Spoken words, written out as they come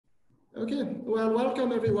Okay, well,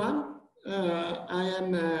 welcome everyone. I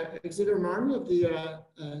am Xavier of the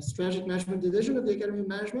Strategic Management Division of the Academy of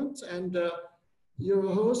Management, and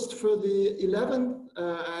your host for the 11th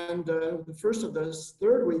and the first of the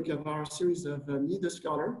third week of our series of Meet the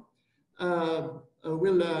Scholar.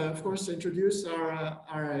 We'll, of course, introduce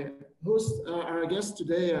our host, our guest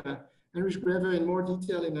today, Henrich Greve, in more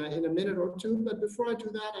detail in a minute or two. But before I do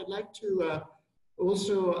that, I'd like to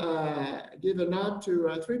also give a nod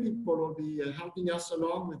to three people who will be helping us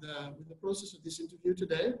along with the process of this interview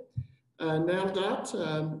today. Nell Dutt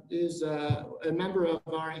is a member of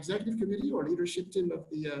our executive committee or leadership team of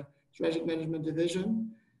the Strategic Management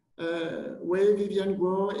Division. Wei Vivian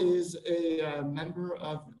Guo is a member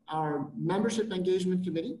of our membership engagement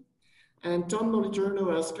committee. And Tom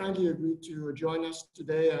Moliterno has kindly agreed to join us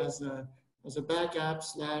today as a backup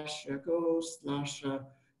slash co-host slash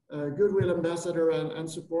goodwill ambassador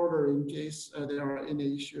and supporter in case there are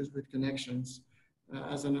any issues with connections.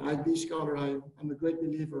 As an IB scholar, I'm a great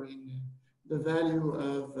believer in the value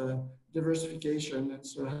of diversification, and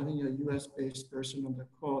so having a US-based person on the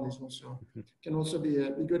call is can also be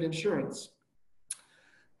good insurance.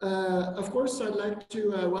 Of course, I'd like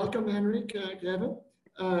to welcome Henrich Greve.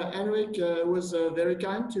 Henrich was very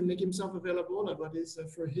kind to make himself available at what is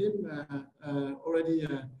for him already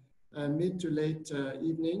mid to late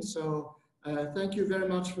evening. So thank you very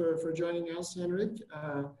much for joining us, Henrich,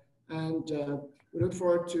 and we look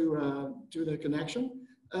forward to the connection.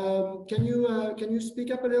 Can you speak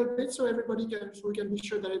up a little bit so we can be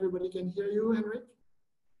sure that everybody can hear you, Henrich?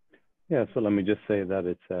 Yeah, so let me just say that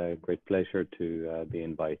it's a great pleasure to be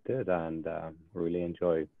invited, and really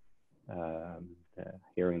enjoy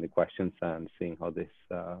hearing the questions and seeing how this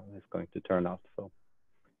is going to turn out. So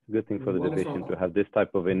it's a good thing for the division to have this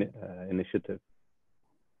type of initiative.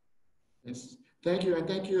 Yes, thank you, and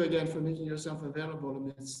thank you again for making yourself available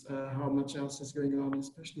amidst how much else is going on,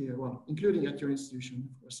 especially, well, including at your institution,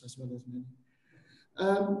 of course, as well as many.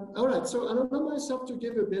 All right, so I allow myself to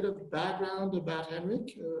give a bit of background about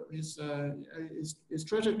Henrich. His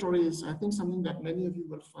trajectory is, I think, something that many of you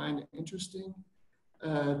will find interesting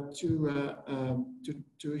to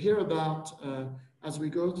hear about as we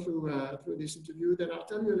go through this interview. Then I'll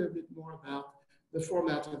tell you a little bit more about the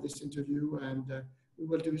format of this interview, and we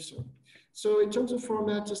will do so. So in terms of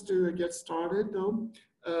format, just to get started though,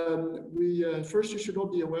 first you should all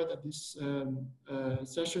be aware that this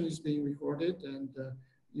session is being recorded, and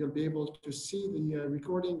you'll be able to see the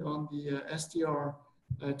recording on the STR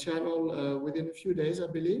channel within a few days, I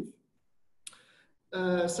believe.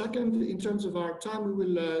 Second, in terms of our time, we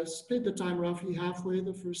will split the time roughly halfway.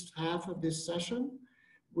 The first half of this session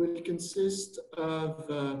will consist of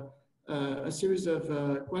a series of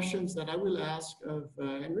questions that I will ask of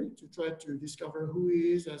Henrich to try to discover who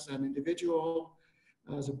he is as an individual,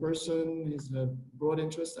 as a person, his broad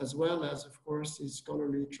interests, as well as, of course, his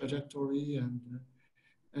scholarly trajectory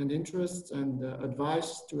and interests and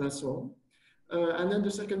advice to us all. And then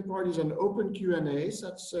the second part is an open Q&A. So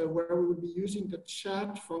that's where we will be using the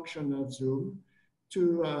chat function of Zoom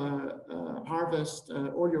to harvest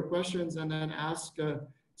all your questions, and then ask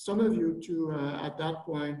some of you to, at that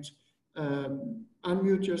point,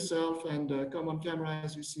 unmute yourself and come on camera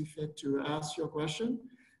as you see fit to ask your question.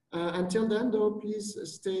 Until then, though, please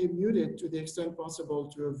stay muted to the extent possible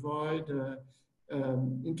to avoid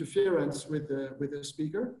interference with the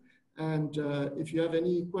speaker. And if you have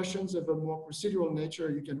any questions of a more procedural nature,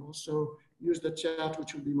 you can also use the chat,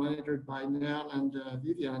 which will be monitored by Nell and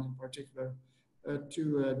Vivian in particular,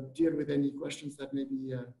 to deal with any questions that may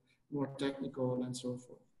be more technical and so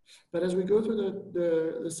forth. But as we go through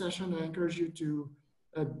the session, I encourage you to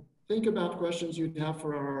think about questions you'd have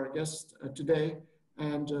for our guest today,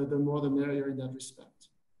 and the more the merrier in that respect.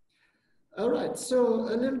 All right, so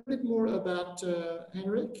a little bit more about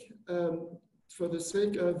Henrich. For the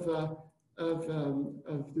sake of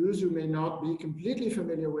those who may not be completely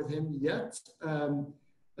familiar with him yet,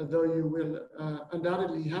 though you will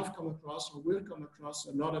undoubtedly have come across or will come across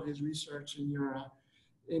a lot of his research in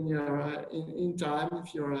time,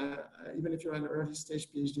 if you're even if you're an early stage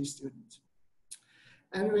PhD student.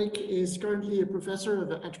 Henrich is currently a professor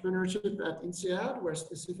of entrepreneurship at INSEAD, where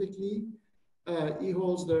specifically he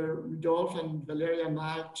holds the Rudolf and Valeria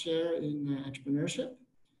Mag Chair in Entrepreneurship.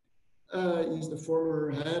 He's the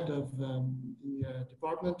former head of the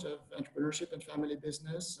Department of Entrepreneurship and Family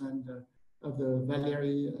Business, and of the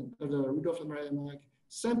Rudolf and Valeria Mag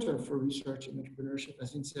Center for Research in Entrepreneurship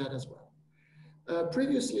at INSEAD as well.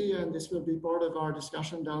 Previously, and this will be part of our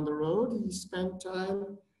discussion down the road, he spent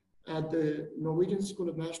time at the Norwegian School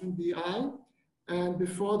of Management, BI, And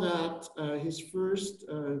before that, his first,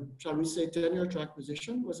 shall we say, tenure track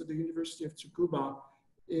position was at the University of Tsukuba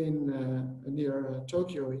near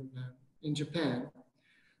Tokyo in Japan.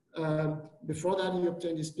 Before that, he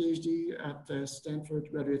obtained his PhD at Stanford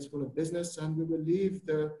Graduate School of Business, and we will leave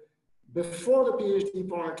before the PhD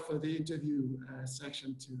part for the interview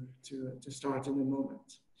section to start in a moment.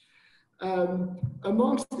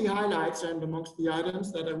 Amongst the highlights and amongst the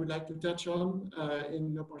items that I would like to touch on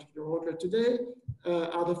in no particular order today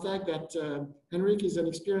are the fact that Henrich is an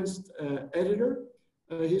experienced editor.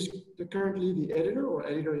 He's currently the editor or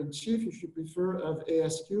editor-in-chief, if you prefer, of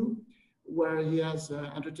ASQ, where he has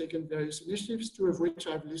undertaken various initiatives, two of which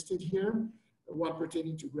I've listed here, one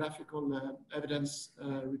pertaining to graphical evidence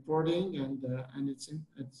reporting and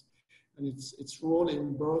its role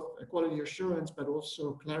in both quality assurance, but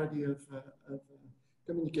also clarity of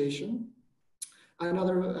communication.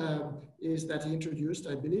 Another is that he introduced,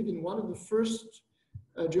 I believe, in one of the first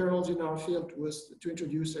journals in our field was to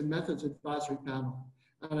introduce a methods advisory panel.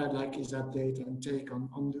 And I'd like his update and take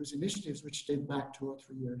on those initiatives, which date back 2 or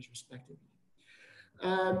 3 years, respectively.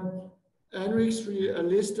 Henrich's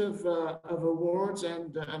list of awards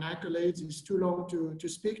and accolades is too long to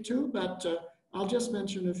speak to, but I'll just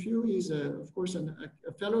mention a few. He's, of course,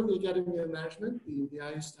 a fellow of the Academy of Management, the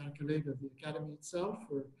highest accolade of the Academy itself,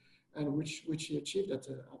 and which he achieved at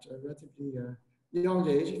a relatively young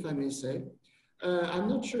age, if I may say. I'm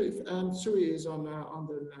not sure if Sui is on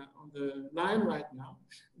the line right now,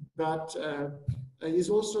 but he's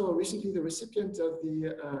also recently the recipient of the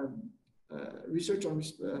Research on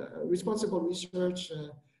Responsible Research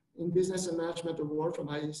in Business and Management Award from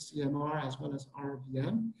ICMR as well as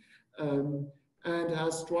RVM, and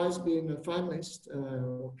has twice been a finalist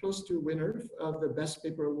or close to winner of the Best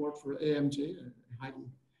Paper Award for AMG, a highly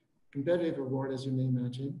competitive award, as you may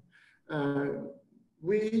imagine.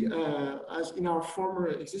 We, as in our former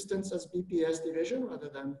existence as BPS division, rather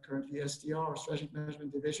than currently STR or Strategic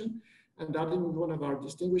Management Division, undoubtedly one of our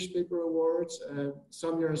distinguished paper awards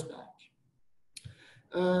some years back.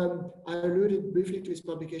 I alluded briefly to his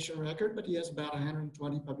publication record, but he has about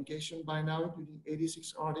 120 publications by now, including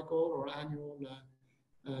 86 article or annual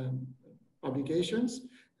publications,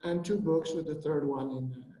 and 2 books, with the 3rd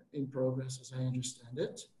one in progress, as I understand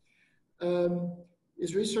it.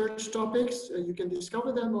 His research topics, you can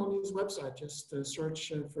discover them on his website. Just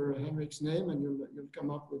search for Henrich's name and you'll come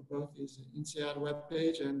up with both his INSEAD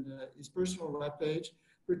webpage and his personal webpage,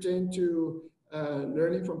 pertain to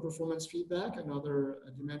learning from performance feedback and other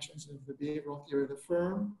dimensions of the behavioral theory of the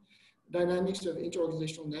firm, dynamics of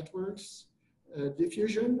interorganizational networks,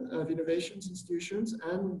 diffusion of innovations institutions,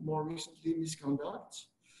 and more recently misconduct,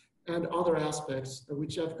 and other aspects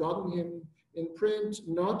which have gotten him in print,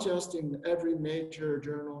 not just in every major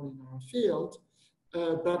journal in our field,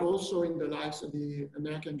 but also in the likes of the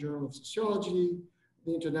American Journal of Sociology,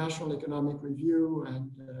 the International Economic Review,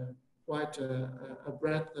 and quite a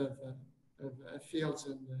breadth of fields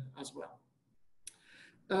as well.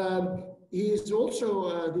 He is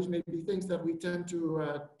also, these may be things that we tend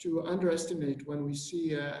to underestimate when we see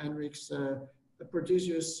Henrich's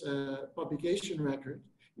prodigious publication record.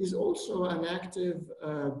 He's also an active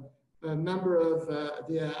a member of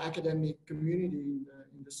the academic community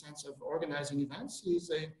in the sense of organizing events. He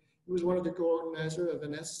was one of the co-organizers of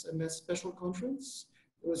an SMS special conference.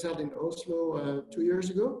 It was held in Oslo 2 years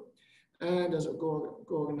ago, and as a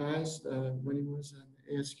co-organized when he was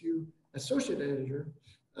an ASQ associate editor,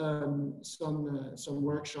 some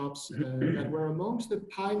workshops that were amongst the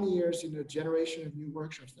pioneers in a generation of new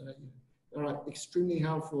workshops that are extremely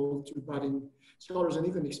helpful to budding scholars and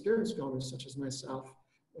even experienced scholars such as myself,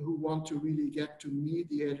 who want to really get to meet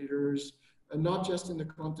the editors, not just in the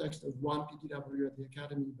context of one PDW at the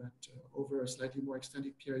Academy, but over a slightly more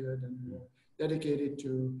extended period and dedicated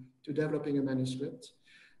to developing a manuscript.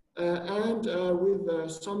 With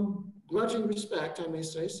some grudging respect, I may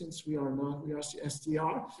say, since we are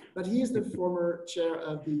STR, but he is the former chair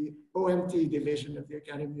of the OMT division of the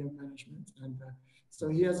Academy of Management. And so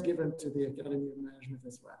he has given to the Academy of Management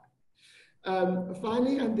as well.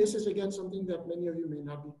 Finally, and this is again something that many of you may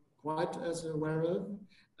not be quite as aware of,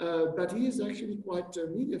 but he is actually quite a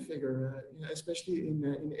media figure, especially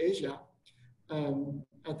in Asia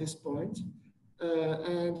at this point,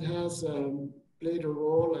 and has played a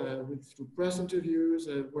role through press interviews,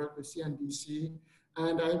 work with CNBC.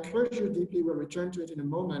 And I encourage you deeply, we'll return to it in a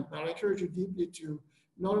moment, but I encourage you deeply to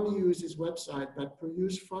not only use his website, but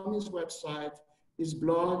produce from his website his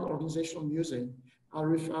blog, Organizational Musing.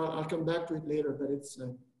 I'll come back to it later, but it's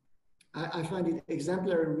I find it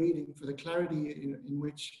exemplary reading for the clarity in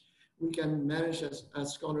which we can manage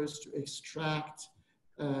as scholars to extract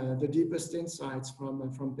the deepest insights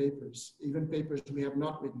from papers, even papers we have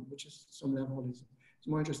not written, which is some level is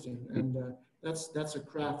more interesting. And that's a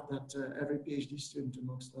craft that every PhD student,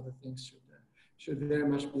 amongst other things, should very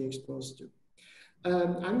much be exposed to.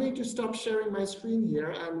 I'm going to stop sharing my screen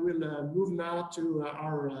here, and we'll move now to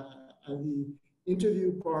the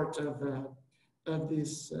interview part of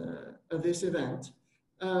this event.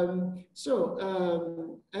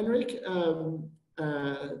 Henrich,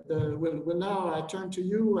 we'll now turn to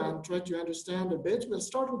you and try to understand a bit. We'll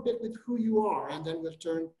start a bit with who you are, and then we'll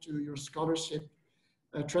turn to your scholarship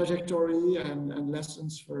trajectory and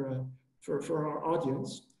lessons for our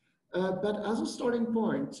audience. But as a starting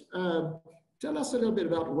point, tell us a little bit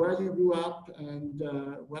about where you grew up and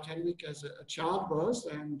what Henrich as a child was,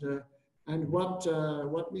 and what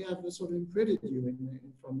may have sort of imprinted you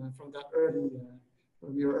from that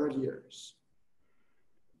from your early years.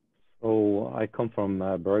 So I come from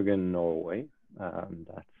Bergen, Norway.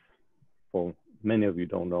 That's, well, many of you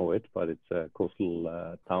don't know it, but it's a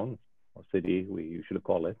coastal town or city, we usually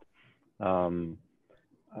call it.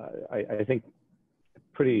 I think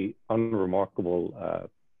pretty unremarkable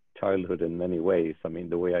childhood in many ways. I mean,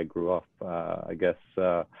 the way I grew up, I guess,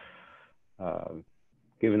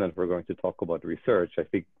 given that we're going to talk about research, I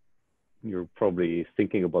think you're probably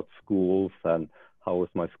thinking about schools and how was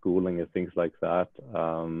my schooling and things like that.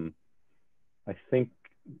 I think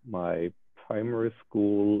my primary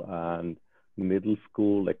school and middle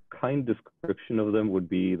school, the kind description of them would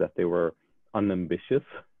be that they were unambitious.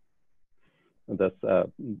 That's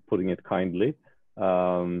putting it kindly.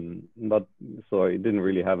 But so I didn't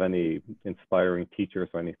really have any inspiring teachers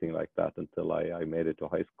or anything like that until I made it to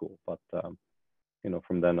high school. But you know,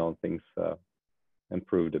 from then on, things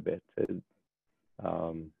improved a bit.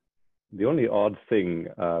 The only odd thing,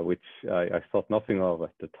 which I thought nothing of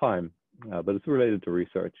at the time, but it's related to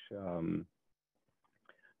research.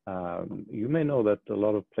 You may know that a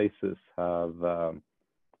lot of places have,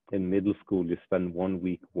 in middle school, you spend 1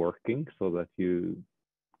 week working so that you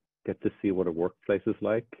get to see what a workplace is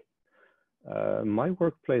like. My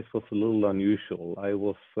workplace was a little unusual. I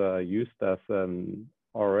was used as an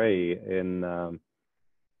RA in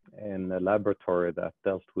a laboratory that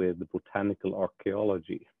dealt with botanical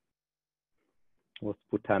archaeology. What's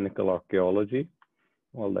botanical archaeology?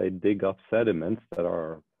 Well, they dig up sediments that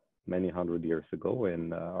are many hundred years ago.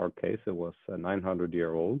 In our case, it was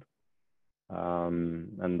 900-year-old.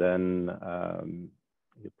 And then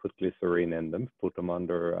you put glycerine in them, put them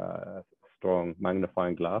under a strong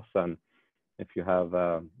magnifying glass. And if you have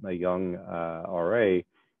a young RA, it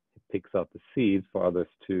picks out the seeds for others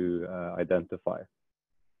to identify.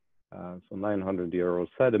 So 900-year-old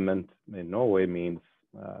sediment in Norway means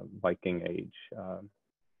Viking age.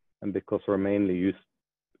 And because we're mainly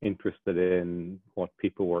interested in what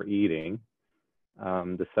people were eating,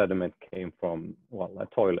 the sediment came from, well, a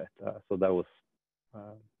toilet. So that was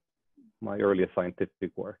my earliest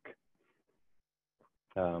scientific work.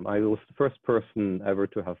 I was the first person ever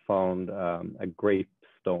to have found a grape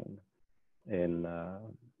stone in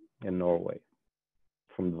Norway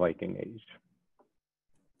from the Viking age.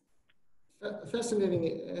 Fascinating,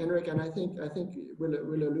 Henrich, and I think we'll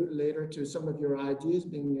allude later to some of your ideas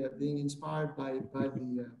being inspired by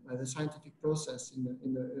the scientific process in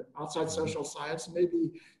the outside social science.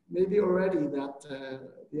 Maybe already that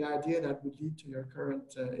the idea that would lead to your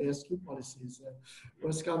current ASQ policies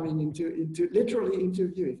was coming literally into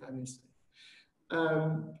view, if I may say.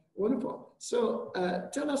 Wonderful. So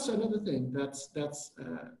tell us another thing that's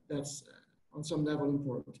on some level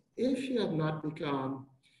important. If you had not become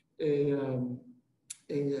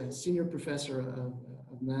a senior professor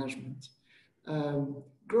of management,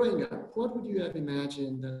 growing up, what would you have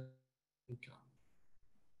imagined that would become?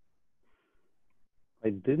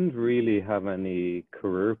 I didn't really have any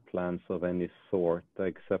career plans of any sort,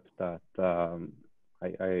 except that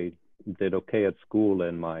I did okay at school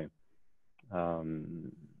in my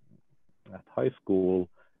at high school,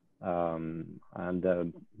 and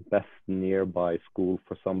the best nearby school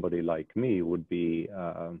for somebody like me would be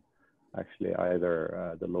actually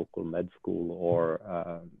either the local med school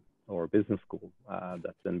or business school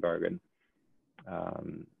that's in Bergen.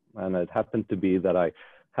 And it happened to be that I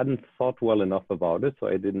hadn't thought well enough about it, so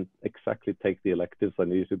I didn't exactly take the electives I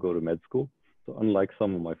needed to go to med school. So unlike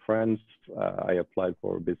some of my friends, I applied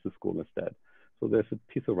for business school instead. So there's a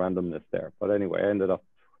piece of randomness there. But anyway, I ended up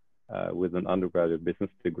with an undergraduate business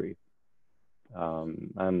degree.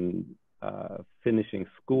 And finishing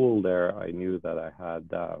school there, I knew that I had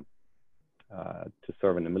to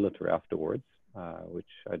serve in the military afterwards, which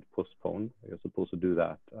I'd postponed. I was supposed to do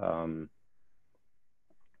that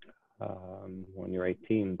when you're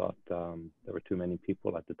 18, but there were too many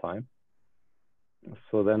people at the time.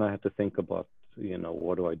 So then I had to think about,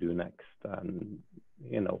 what do I do next? And,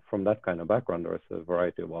 from that kind of background, there's a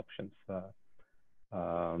variety of options.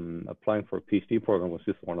 Applying for a PhD program was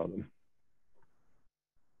just one of them.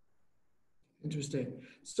 Interesting.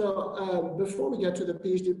 So before we get to the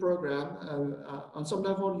PhD program, on some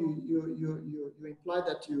level, you implied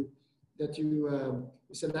that you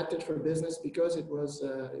selected for business because it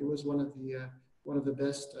was one of the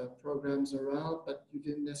best programs around, but you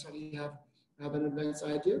didn't necessarily have an advanced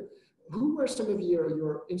idea. Who were some of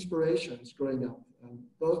your inspirations growing up,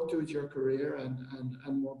 both to your career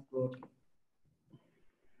and more broadly?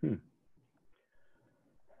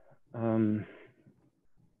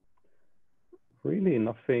 Really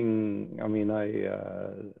nothing. I mean,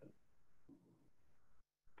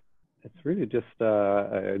 it's really just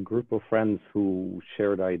a group of friends who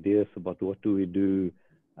shared ideas about what do we do,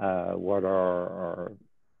 what are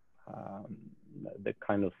the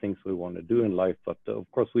kind of things we want to do in life. But of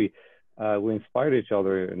course, we inspired each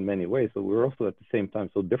other in many ways. So we were also at the same time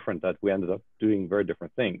so different that we ended up doing very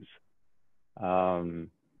different things.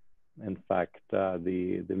 In fact,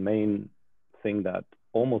 the main thing that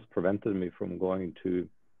almost prevented me from going to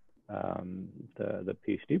the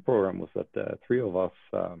PhD program was that the three of us,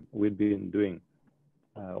 we'd been doing,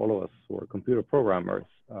 all of us were computer programmers,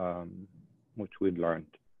 which we'd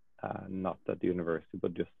learned not at the university,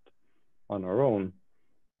 but just on our own.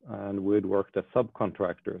 And we'd worked as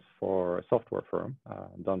subcontractors for a software firm,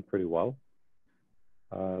 done pretty well.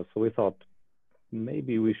 So we thought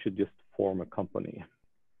maybe we should just form a company.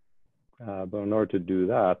 But in order to do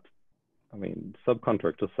that, I mean,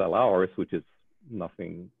 subcontractors sell hours, which is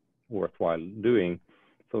nothing worthwhile doing.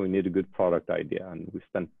 So we need a good product idea. And we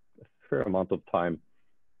spent a fair amount of time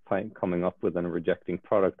coming up with and rejecting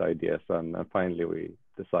product ideas. And finally, we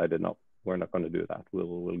decided, no, we're not going to do that.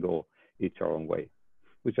 We'll go each our own way,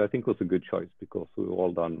 which I think was a good choice because we've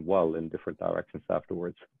all done well in different directions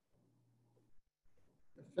afterwards.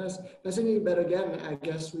 Fascinating, but again, I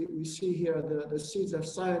guess we see here the seeds of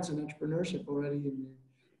science and entrepreneurship already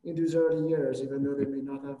in these early years, even though they may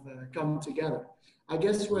not have come together. I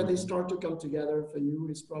guess where they start to come together for you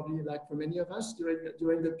is probably like for many of us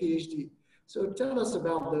during the PhD. So tell us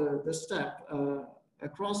about the step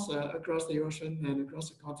across the ocean and across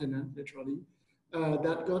the continent, literally,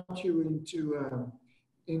 that got you into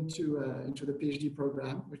the PhD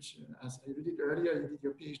program, which, as I alluded earlier, you did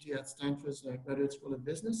your PhD at Stanford's Graduate School of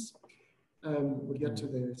Business. We'll get to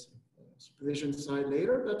the supervision side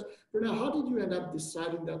later, but for now, how did you end up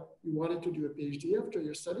deciding that you wanted to do a PhD after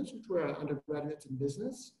your studies, which were undergraduate in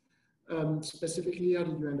business? Specifically, how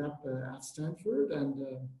did you end up at Stanford? And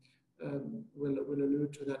we'll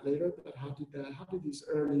allude to that later, but how did these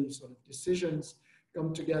early sort of decisions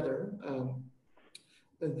come together?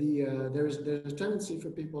 There's a tendency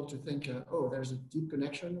for people to think, oh, there's a deep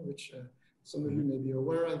connection, which some of you may be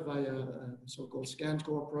aware of via a so-called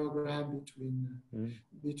SCANTCORE program between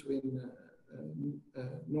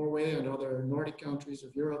Norway and other Nordic countries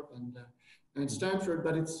of Europe and Stanford,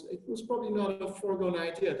 but it was probably not a foregone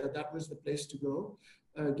idea that was the place to go,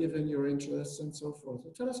 given your interests and so forth. So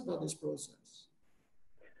tell us about this process.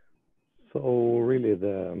 So really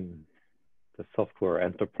the software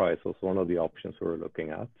enterprise was one of the options we were looking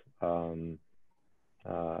at.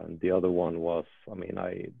 The other one was, I mean,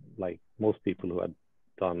 like most people who had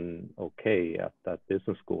done okay at that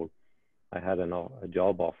business school, I had a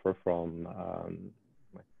job offer from, in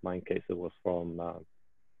my case, it was from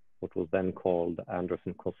what was then called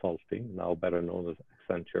Anderson Consulting, now better known as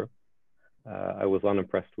Accenture. I was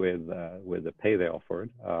unimpressed with the pay they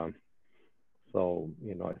offered. So,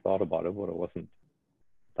 I thought about it, but it wasn't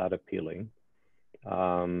that appealing.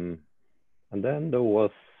 And then there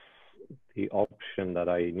was the option that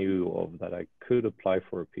I knew of that I could apply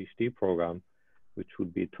for a PhD program, which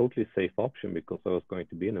would be a totally safe option because I was going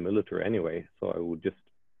to be in the military anyway. So I would just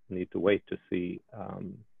need to wait to see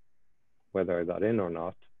whether I got in or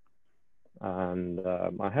not. And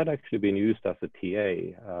I had actually been used as a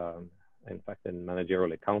TA, in fact, in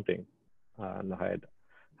managerial accounting. And I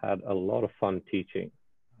had a lot of fun teaching.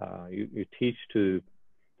 You teach to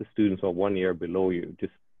the students who are 1 year below you,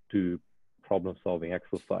 just do problem solving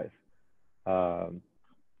exercise.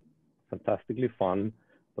 Fantastically fun,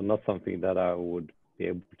 but not something that I would be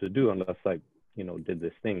able to do unless I, did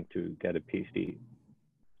this thing to get a PhD.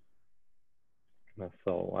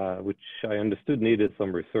 So, which I understood needed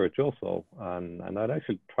some research also, and I'd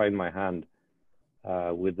actually tried my hand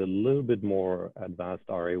with a little bit more advanced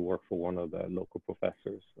RA work for one of the local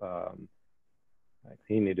professors.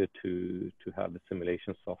 He needed to have the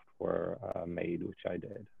simulation software made, which I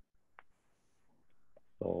did.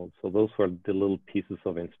 So those were the little pieces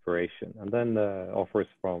of inspiration. And then offers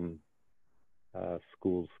from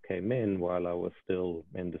schools came in while I was still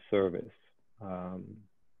in the service.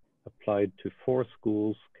 Applied to 4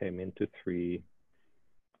 schools, came into 3.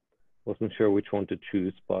 Wasn't sure which one to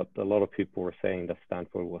choose, but a lot of people were saying that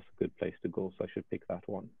Stanford was a good place to go, so I should pick that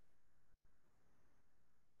one.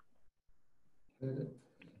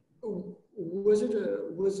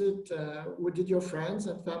 Did your friends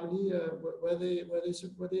and family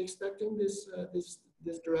were they expecting this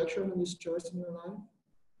direction and this choice in your life?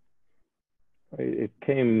 It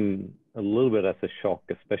came a little bit as a shock,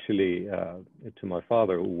 especially to my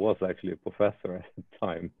father, who was actually a professor at the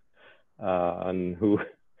time, and who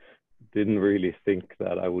didn't really think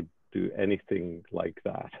that I would do anything like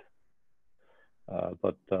that.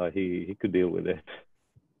 But he could deal with it.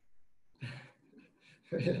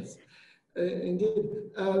 Yes, indeed.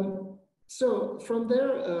 So from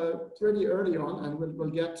there, pretty early on, and we'll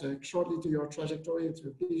get shortly to your trajectory, to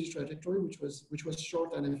your PhD trajectory, which was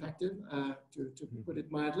short and effective, to put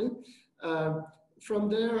it mildly. From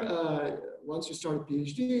there, once you start a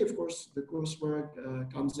PhD, of course, the coursework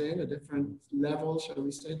comes in at different levels, shall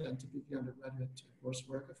we say, than typically undergraduate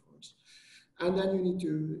coursework, of course. And then you need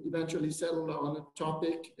to eventually settle on a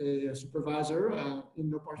topic, a supervisor, in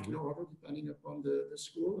no particular order, depending upon the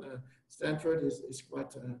school. Stanford is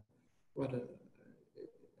quite an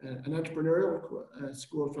entrepreneurial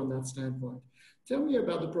school from that standpoint. Tell me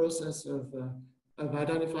about the process of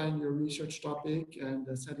identifying your research topic and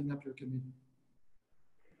setting up your committee.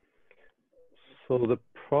 So the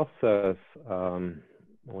process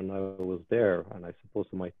when I was there, and I suppose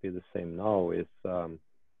it might be the same now, is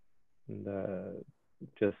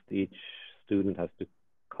just each student has to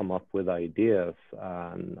come up with ideas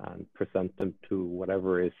and present them to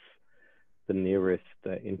whatever is the nearest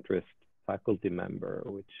interest faculty member,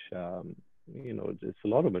 which, you know, it's a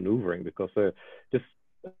lot of maneuvering, because just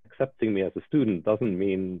accepting me as a student doesn't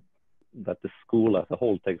mean that the school as a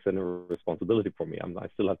whole takes any responsibility for me. I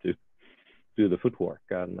still have to do the footwork,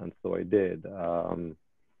 and so I did.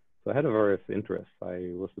 So I had a various interests.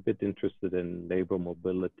 I was a bit interested in labor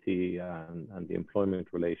mobility and the employment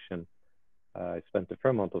relation. I spent a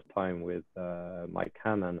fair amount of time with Mike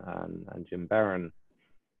Hannon and Jim Barron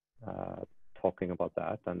talking about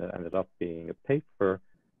that, and it ended up being a paper.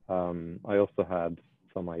 I also had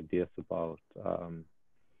some ideas about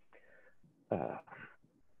a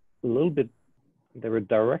little bit, they were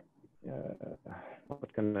direct,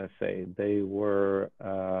 what can I say? They were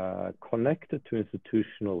connected to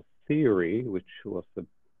institutional theory, which was a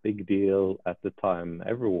big deal at the time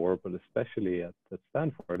everywhere, but especially at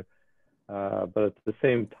Stanford. But at the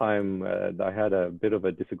same time, I had a bit of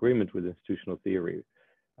a disagreement with institutional theory,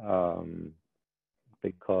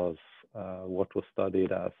 because what was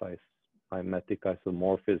studied as mimetic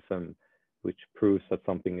isomorphism, which proves that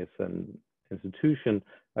something is an institution,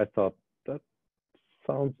 I thought that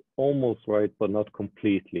sounds almost right, but not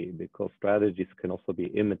completely, because strategies can also be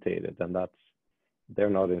imitated, and they're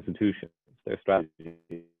not institutions, they're strategies.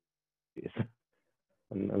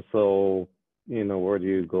 And so, you know, where do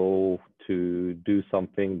you go to do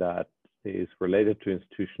something that is related to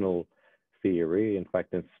institutional theory, in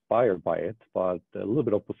fact, inspired by it, but a little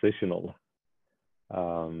bit oppositional?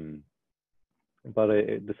 But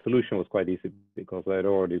the solution was quite easy, because I had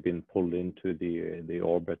already been pulled into the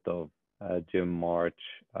orbit of Jim March.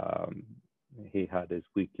 He had his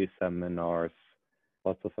weekly seminars,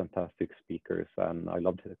 lots of fantastic speakers, and I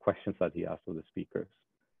loved the questions that he asked of the speakers.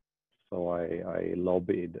 So I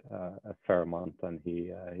lobbied a fair amount, and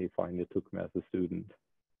he finally took me as a student.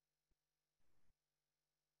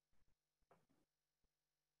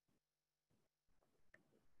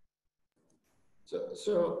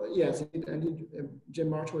 So yes, indeed, Jim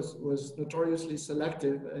March was notoriously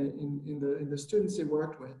selective in the students he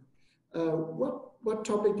worked with. What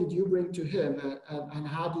topic did you bring to him, and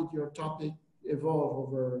how did your topic evolve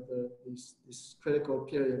over this critical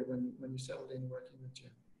period when you settled in working with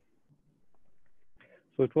Jim?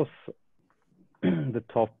 So it was the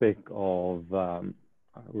topic of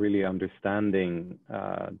really understanding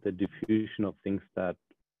the diffusion of things that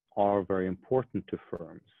are very important to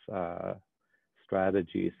firms,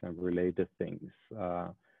 strategies and related things.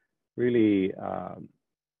 Really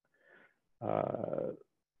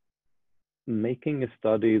making a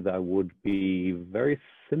study that would be very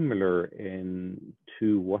similar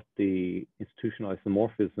to what the institutional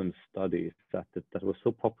isomorphism studies that was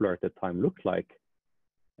so popular at the time looked like,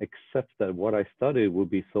 except that what I studied would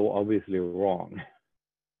be so obviously wrong,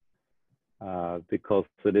 because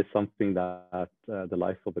it is something that the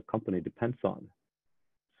life of the company depends on.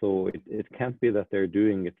 So it can't be that they're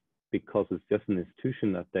doing it because it's just an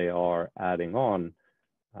institution that they are adding on,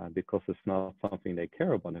 because it's not something they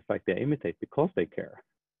care about. In fact, they imitate because they care.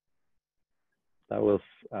 That was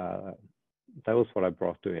what I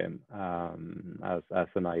brought to him as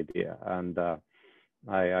an idea, and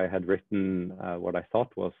I had written what I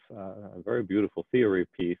thought was a very beautiful theory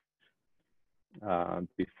piece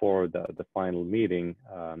before the final meeting,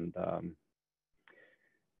 and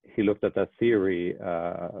he looked at that theory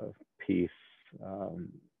piece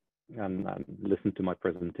and listened to my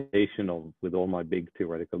presentation with all my big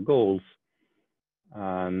theoretical goals,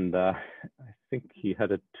 and I think he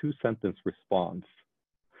had a 2-sentence response: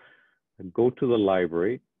 go to the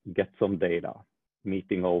library, get some data,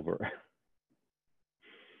 meeting over.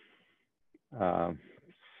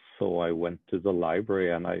 So I went to the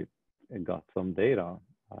library and I got some data.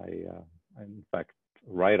 In fact,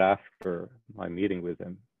 right after my meeting with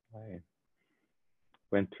him, I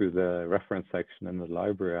went through the reference section in the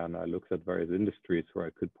library and I looked at various industries where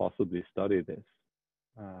I could possibly study this,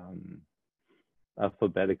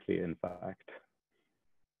 alphabetically, in fact.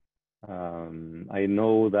 I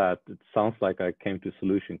know that it sounds like I came to a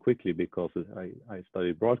solution quickly because I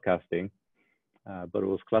studied broadcasting, but it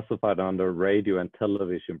was classified under radio and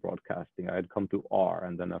television broadcasting. I had come to R,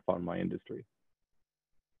 and then I found my industry.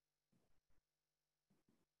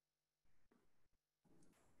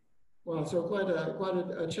 Well, so quite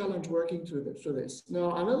a challenge working through this.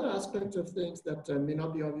 Now, another aspect of things that may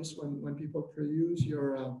not be obvious when people peruse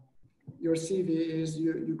your CV is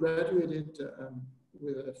you graduated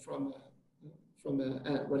from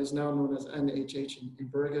what is now known as NHH in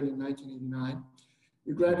Bergen in 1989.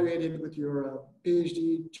 You graduated with your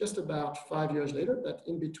PhD just about 5 years later, but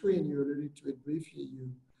in between, you alluded to it briefly,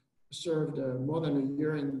 you served more than a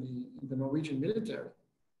year in the Norwegian military,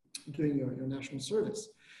 doing your national service.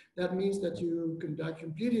 That means that you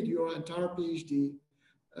completed your entire PhD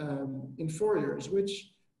in 4 years,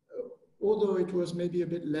 which, although it was maybe a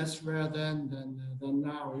bit less rare than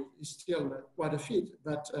now, is still quite a feat.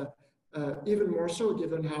 But even more so,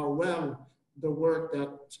 given how well the work that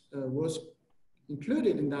was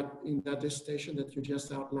included in that dissertation that you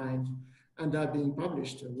just outlined, and that being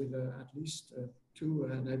published with at least 2,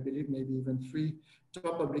 and I believe maybe even 3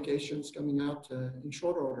 top publications coming out in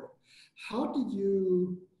short order. How did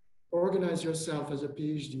you organize yourself as a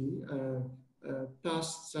PhD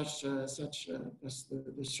past such as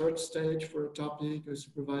the search stage for a topic, a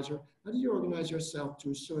supervisor? How do you organize yourself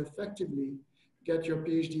to so effectively get your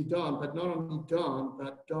PhD done, but not only done,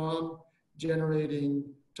 but done generating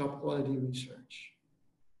top quality research?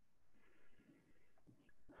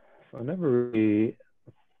 So I never really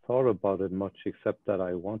thought about it much, except that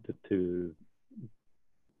I wanted to,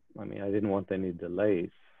 I didn't want any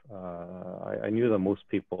delays. I knew that most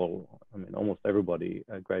people, almost everybody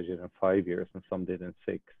graduated in 5 years and some did in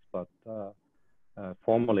 6, but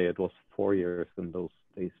formally it was 4 years in those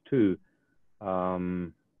days too.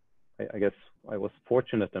 I guess I was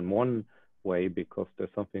fortunate in one way because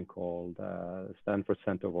there's something called Stanford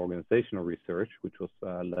Center of Organizational Research, which was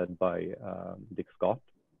led by Dick Scott,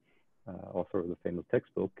 author of the famous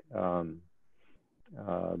textbook.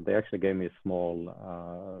 They actually gave me a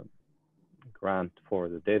small grant for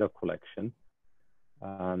the data collection,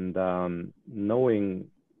 and knowing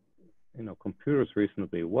computers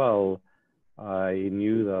reasonably well, I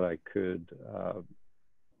knew that I could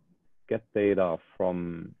get data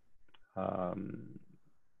from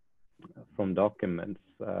documents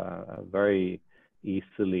very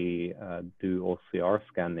easily, do OCR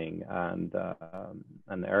scanning and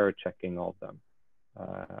error checking of them.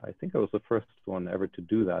 I think I was the first one ever to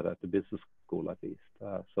do that at the business school, at least.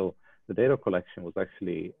 So the data collection was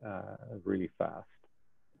actually really fast.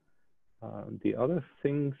 The other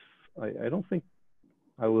things, I don't think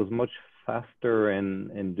I was much faster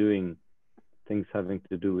in doing things having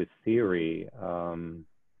to do with theory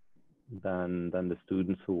than the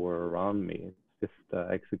students who were around me. It's just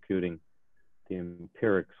executing the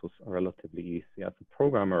empirics was relatively easy. As a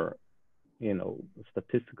programmer,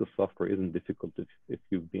 statistical software isn't difficult if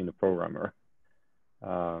you've been a programmer.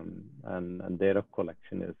 And data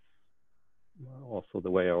collection is also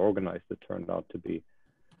the way I organized it turned out to be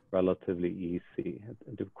relatively easy.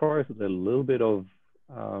 It requires a little bit of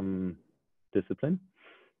discipline.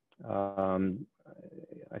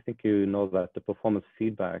 I think you know that the performance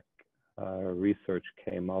feedback research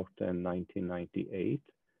came out in 1998,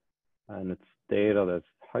 and it's data that's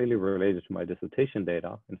highly related to my dissertation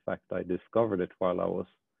data. In fact, I discovered it while I was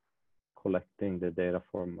collecting the data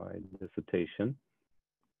for my dissertation.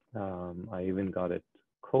 I even got it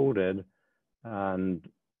coded, and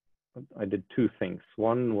I did 2 things.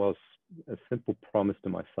 One was a simple promise to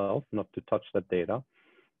myself not to touch that data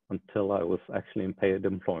until I was actually in paid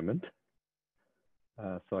employment.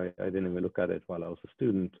 So I didn't even look at it while I was a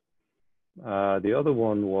student. The other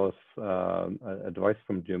one was advice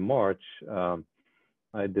from Jim March.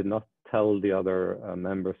 I did not tell the other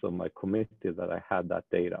members of my committee that I had that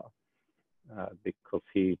data because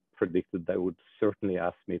he predicted they would certainly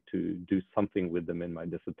ask me to do something with them in my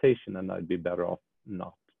dissertation, and I'd be better off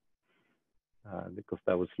not because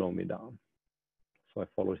that would slow me down. So I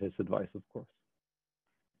followed his advice, of course.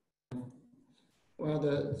 Well,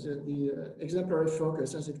 the exemplary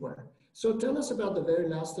focus, as it were. So tell us about the very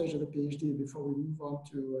last stage of the PhD before we move on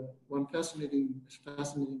to one fascinating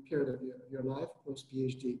period of your life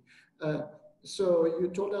post-PhD. So you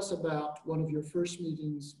told us about one of your first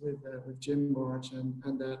meetings with Jim March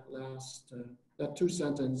and that last that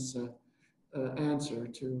two-sentence answer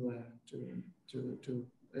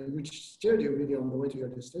which steered you really on the way to your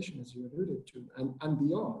dissertation, as you alluded to, and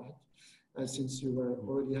beyond, right? Since you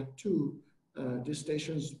already had two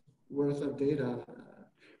dissertations worth of data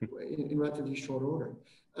in relatively short order.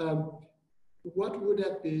 What would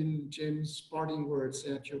have been Jim's parting words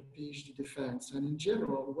at your PhD defense? And in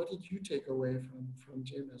general, what did you take away from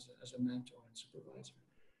Jim as a mentor and supervisor?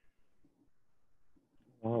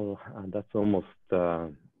 Well, that's almost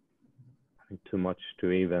too much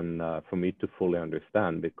to even for me to fully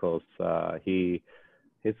understand, because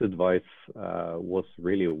his advice was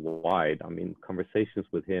really wide. I mean, conversations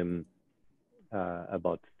with him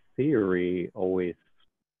about theory always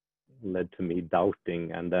led to me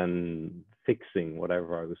doubting and then fixing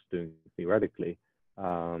whatever I was doing theoretically.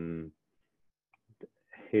 The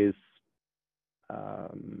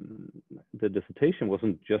dissertation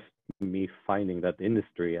wasn't just me finding that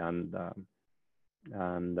industry and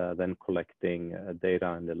then collecting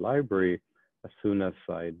data in the library. As soon as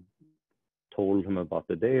I told him about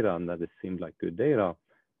the data and that it seemed like good data,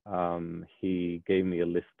 he gave me a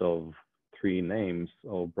list of 3 names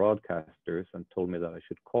of broadcasters and told me that I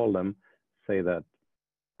should call them, say that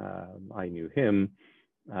I knew him,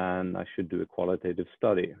 and I should do a qualitative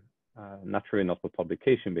study. Naturally not for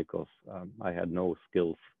publication, because I had no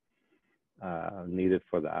skills needed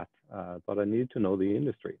for that, but I needed to know the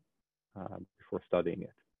industry before studying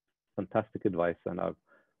it. Fantastic advice, and I've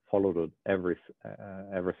followed it ever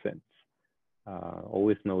since.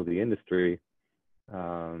 Always know the industry,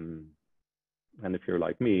 and if you're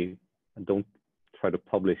like me, don't try to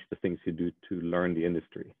publish the things you do to learn the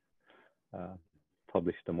industry.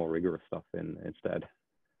 Publish the more rigorous stuff instead.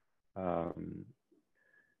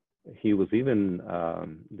 He was even,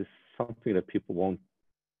 this is something that people won't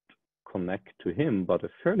connect to him, but a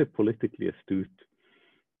fairly politically astute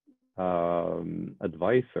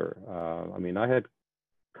advisor. I mean, I had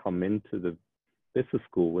come into the business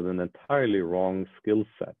school with an entirely wrong skill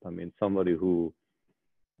set. I mean, somebody who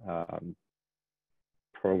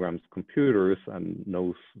programs computers and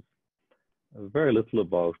knows very little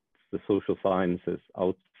about the social sciences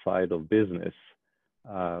outside of business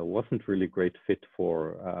wasn't really great fit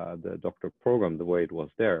for the doctoral program the way it was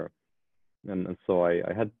there. And so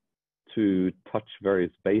I had to touch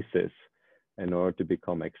various bases in order to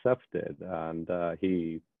become accepted. And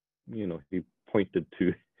he pointed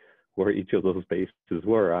to where each of those bases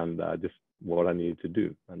were and just what I needed to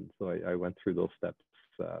do. And so I went through those steps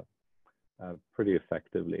pretty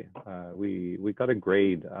effectively. We got a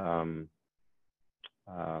grade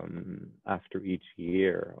after each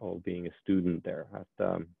year of being a student there.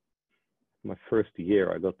 At my first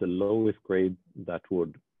year, I got the lowest grade that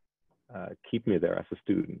would keep me there as a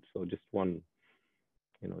student. So just one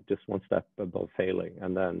step above failing,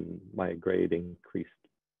 and then my grade increased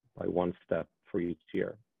by 1 step for each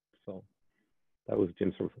year. So that was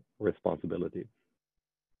Jim's responsibility.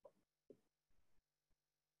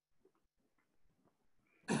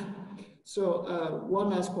 So one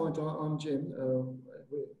last point on Jim,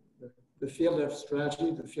 the field of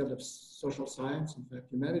strategy, the field of social science, in fact,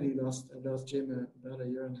 humanity lost Jim about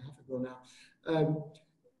 1.5 years ago now.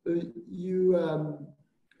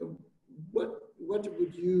 What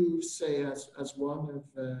would you say as one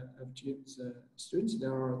of Jim's students?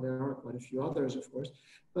 There are quite a few others, of course,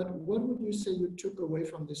 but what would you say you took away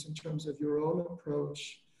from this in terms of your own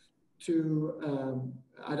approach to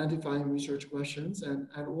identifying research questions and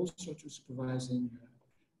also to supervising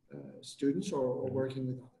students or working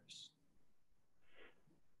with others?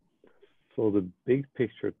 So the big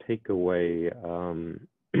picture takeaway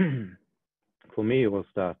for me was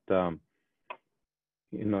that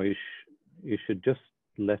you should just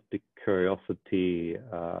let the curiosity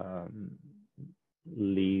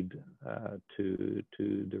lead to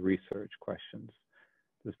the research questions.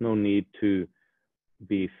 There's no need to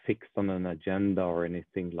be fixed on an agenda or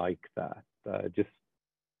anything like that. Just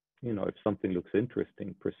you know, if something looks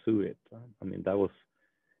interesting, pursue it. I mean, that was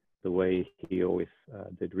the way he always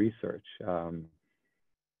did research.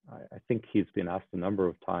 I think he's been asked a number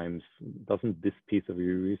of times, doesn't this piece of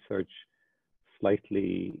your research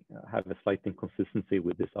slightly have a slight inconsistency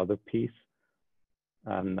with this other piece?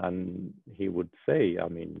 And he would say, I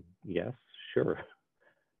mean, yes, sure.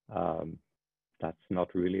 That's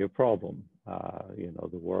not really a problem. You know,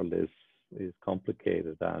 the world is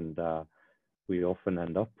complicated, and we often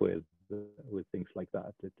end up with things like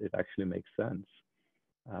that. It actually makes sense.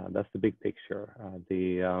 That's the big picture.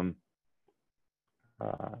 The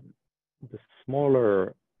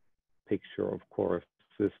smaller picture, of course,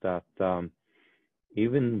 is that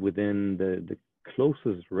even within the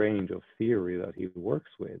closest range of theory that he works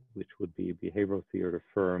with, which would be behavioral theory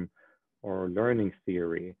firm or learning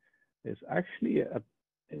theory, is actually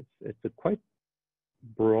it's a quite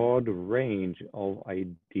broad range of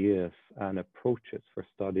ideas and approaches for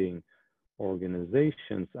studying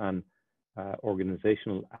organizations and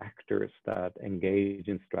organizational actors that engage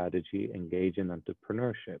in strategy, engage in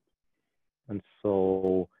entrepreneurship. And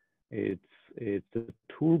so it's a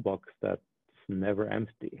toolbox that's never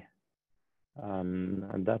empty.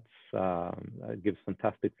 And that gives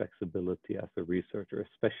fantastic flexibility as a researcher,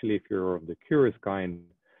 especially if you're of the curious kind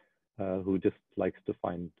who just likes to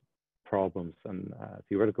find problems and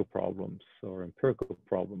theoretical problems or empirical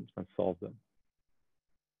problems and solve them.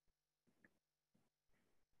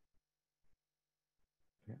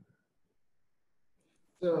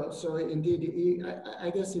 So indeed, I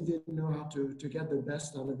guess he didn't know how to get the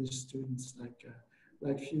best out of his students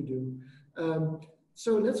like you do.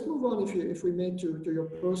 So let's move on, if we may, to your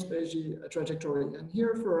post-PhD trajectory. And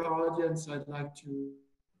here for our audience, I'd like to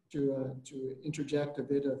interject a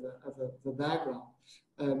bit of a background.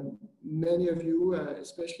 Many of you,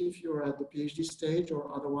 especially if you're at the PhD stage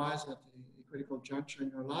or otherwise at a critical juncture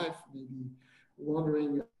in your life, may be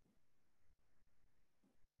wondering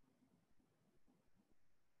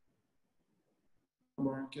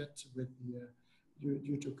market with the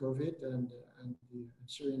due to COVID and the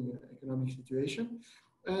ensuing economic situation.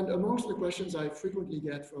 And amongst the questions I frequently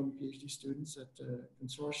get from PhD students at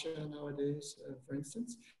consortia nowadays, for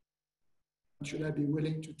instance, should I be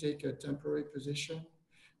willing to take a temporary position?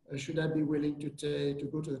 Should I be willing to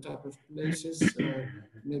go to the type of places,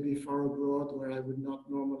 maybe far abroad, where I would not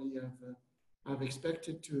normally have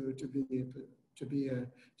expected to be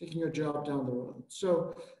taking a job down the road?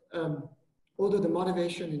 So, although the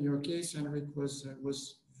motivation in your case, Henrich,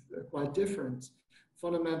 was quite different,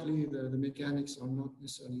 fundamentally the mechanics are not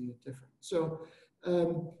necessarily different. So,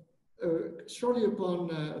 shortly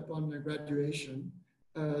upon graduation,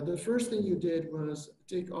 the first thing you did was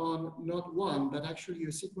take on not one, but actually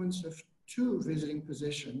a sequence of 2 visiting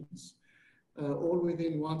positions, all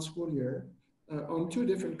within 1 school year, on 2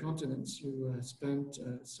 different continents. You spent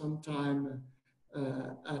some time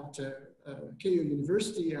at KU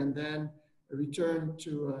University and then returned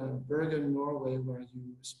to Bergen, Norway, where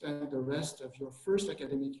you spent the rest of your first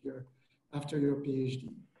academic year after your PhD.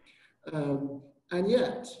 And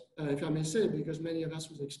yet, if I may say, because many of us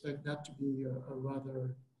would expect that to be a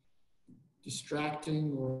rather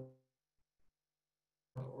distracting or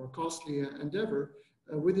costly endeavor,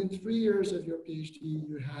 within 3 years of your PhD,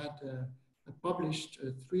 you had published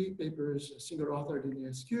 3 papers, a single authored in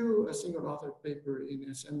ASQ, a single authored paper in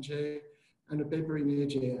SMJ, and a paper in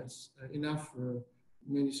AJS, enough for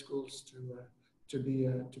many schools to be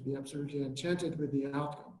absolutely enchanted with the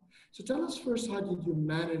outcome. So tell us first, how did you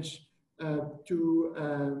manage to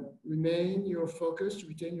retain your focus,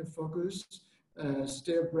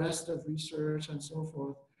 stay abreast of research and so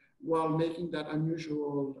forth, while making that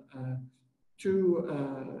unusual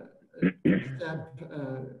 2-step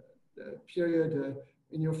period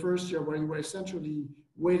in your first year, where you were essentially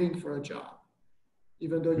waiting for a job,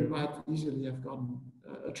 even though you might easily have gotten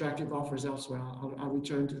attractive offers elsewhere. I'll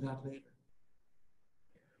return to that later.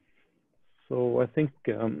 So I think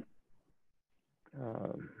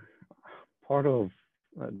part of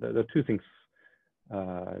there are 2 things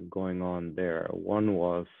going on there. One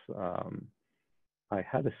was I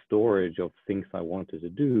had a storage of things I wanted to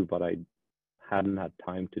do, but I hadn't had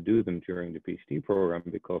time to do them during the PhD program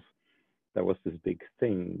because there was this big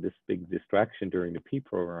thing, this big distraction during the PhD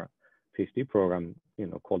program, you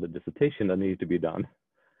know, called the dissertation that needed to be done.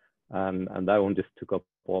 And that one just took up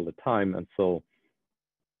all the time. And so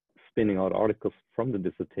spinning out articles from the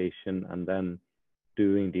dissertation and then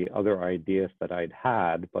doing the other ideas that I'd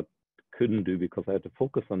had, but couldn't do because I had to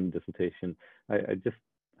focus on the dissertation, I just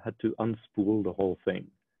had to unspool the whole thing.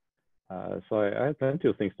 So I had plenty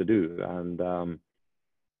of things to do. And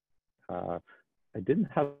I didn't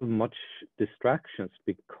have much distractions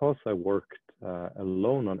because I worked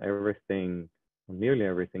alone on everything, on nearly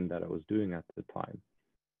everything that I was doing at the time,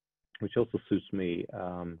 which also suits me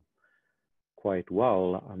quite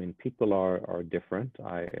well. I mean, people are different.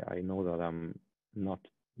 I know that I'm not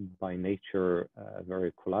by nature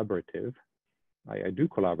very collaborative. I do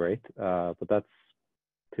collaborate, but that's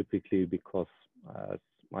typically because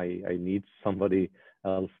I need somebody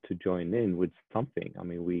else to join in with something. I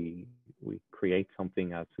mean, we create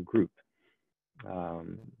something as a group.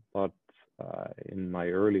 But in my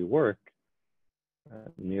early work,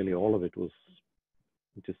 nearly all of it was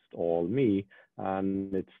just all me,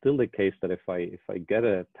 and it's still the case that if I get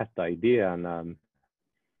a pet idea, and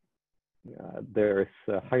there is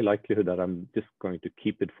a high likelihood that I'm just going to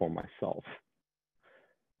keep it for myself.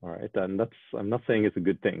 All right, and I'm not saying it's a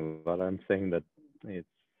good thing, but I'm saying that it's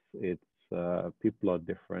people are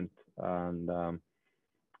different, and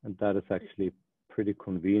that is actually pretty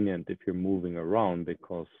convenient if you're moving around,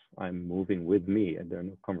 because I'm moving with me, and there are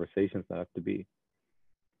no conversations that have to be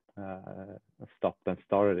stopped and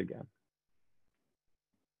started again.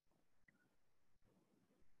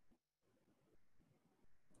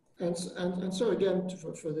 And so again,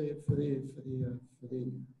 for the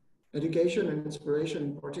education and inspiration,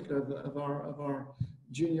 in particular of our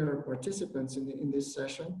junior participants in this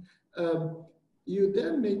session, you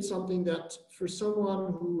then made something that, for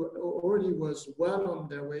someone who already was well on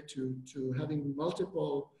their way to having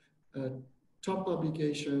multiple top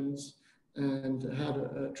publications and had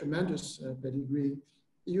a tremendous pedigree,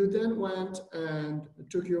 you then went and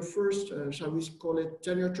took your first, shall we call it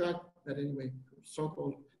tenure track, but anyway,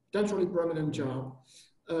 so-called potentially permanent job.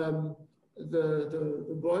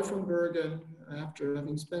 The boy from Bergen, after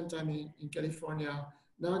having spent time in California,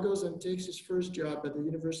 now goes and takes his first job at the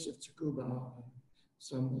University of Tsukuba,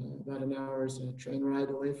 about an hour's train ride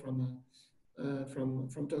away from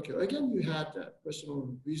Tokyo. Again, you had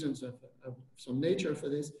personal reasons of some nature for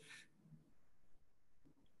this,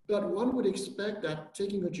 but one would expect that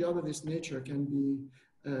taking a job of this nature can be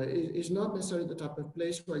is not necessarily the type of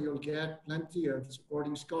place where you'll get plenty of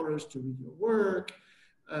supporting scholars to read your work,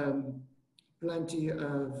 plenty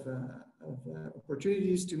of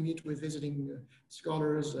opportunities to meet with visiting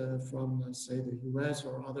scholars from, say, the US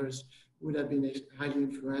or others who would have been highly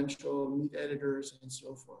influential, meet editors and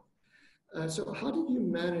so forth. So how did you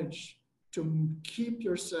manage to keep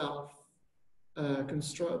yourself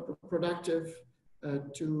productive,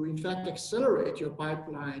 to in fact accelerate your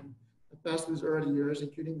pipeline past those early years,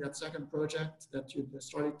 including that second project that you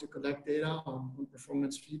started to collect data on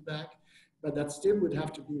performance feedback, but that still would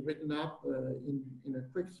have to be written up in a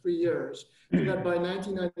quick 3 years, so that by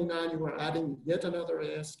 1999 you were adding yet another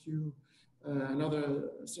ASQ,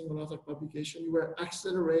 another single author publication. You were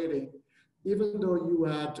accelerating, even though you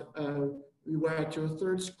were at your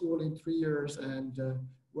third school in 3 years, and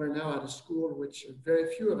we're now at a school which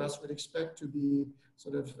very few of us would expect to be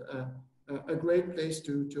sort of a great place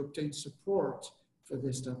to obtain support for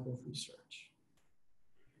this type of research.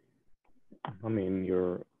 I mean,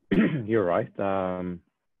 you're you're right.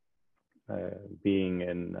 Being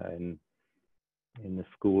in a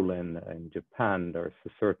school in Japan, there's a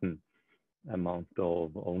certain amount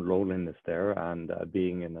of loneliness there, and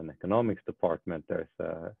being in an economics department, there's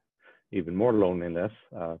even more loneliness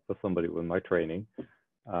for somebody with my training.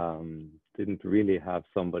 Didn't really have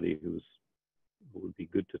somebody who would be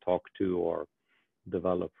good to talk to or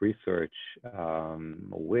develop research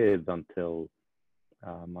with until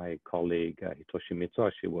my colleague Hitoshi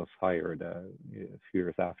Mitsuhashi was hired a few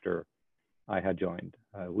years after I had joined.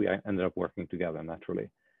 We ended up working together naturally.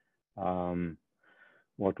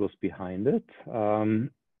 What was behind it?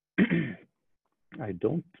 I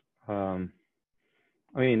don't, I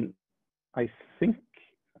mean, I think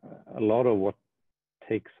a lot of what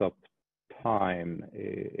takes up time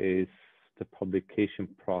is the publication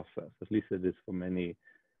process. At least it is for many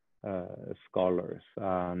scholars.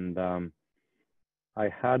 And I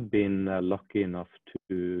had been lucky enough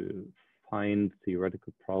to find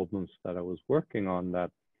theoretical problems that I was working on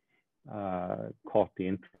that caught the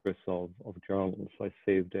interest of journals. I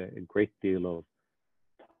saved a great deal of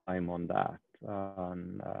time on that.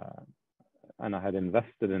 And I had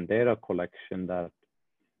invested in data collection that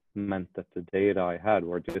meant that the data I had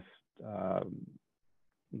were just,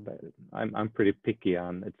 I'm pretty picky,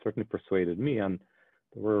 and it certainly persuaded me, and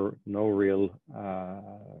there were no real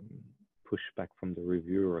pushback from the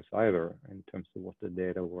reviewers either in terms of what the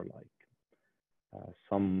data were like.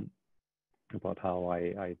 Some about how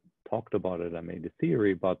I talked about it, I made a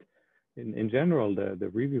theory, but in general, the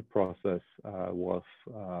review process was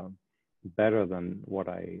better than what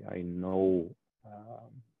I know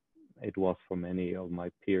it was for many of my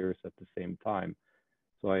peers at the same time.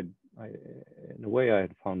 So in a way, I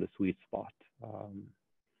had found a sweet spot,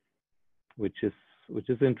 which is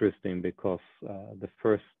interesting because the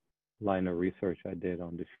first line of research I did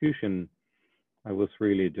on diffusion, I was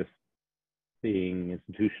really just being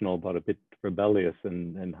institutional but a bit rebellious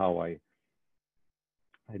in how I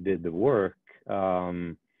did the work. I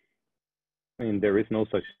mean, there is no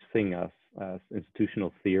such thing as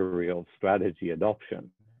institutional theory of strategy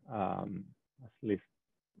adoption. At least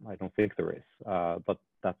I don't think there is, but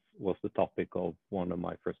that was the topic of one of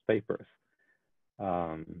my first papers.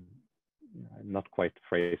 Not quite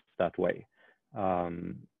phrased that way.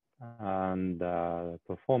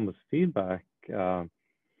 Performance feedback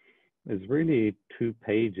is really 2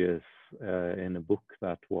 pages in a book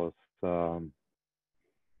that was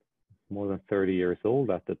more than 30 years old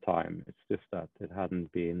at the time. It's just that it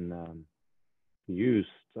hadn't been used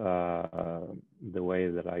the way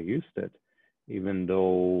that I used it, even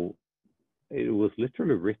though it was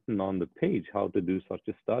literally written on the page how to do such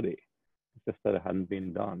a study. It's just that it hadn't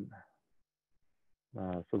been done.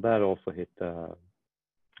 So that also hit a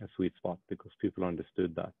sweet spot because people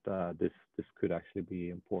understood that this could actually be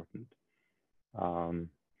important. I'm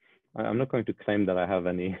not going to claim that I have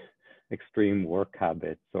any extreme work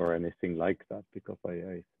habits or anything like that because I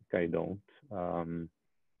think I don't.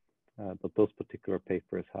 But those particular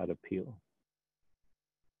papers had appeal.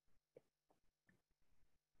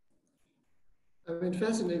 I mean,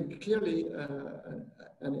 fascinating. Clearly,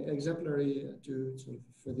 an exemplary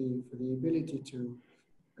for the ability to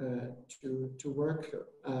work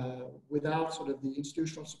without sort of the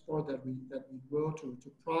institutional support that we grow to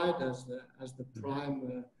pride as the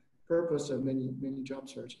prime purpose of many job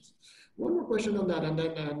searches. One more question on that, and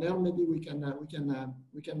then now maybe we can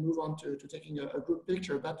move on to taking a group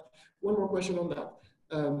picture. But one more question on that.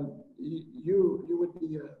 You would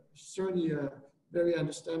be certainly very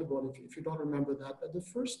understandable if you don't remember that. But the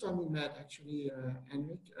first time we met, actually,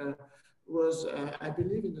 Henrich, was I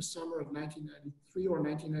believe in the summer of 1993 or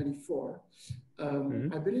 1994.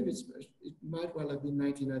 I believe it might well have been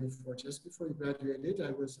 1994. Just before you graduated, I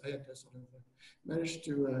had sort of managed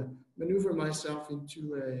to maneuver myself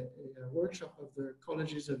into a workshop of the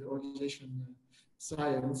colleges of organization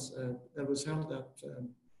science that was held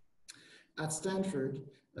at Stanford,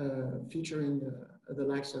 featuring the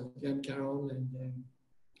likes of Ian Carroll and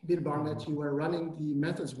Bill Barnett. You were running the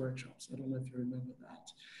methods workshops. I don't know if you remember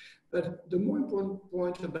that. But the more important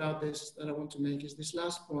point about this that I want to make is this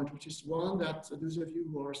last point, which is one that those of you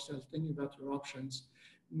who are still thinking about your options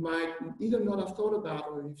might either not have thought about,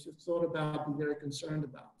 or if you've thought about, be very concerned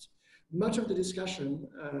about. Much of the discussion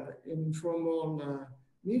in informal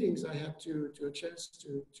meetings I had a chance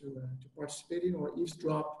to participate in or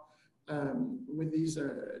eavesdrop with these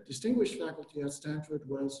distinguished faculty at Stanford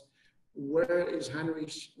was, where is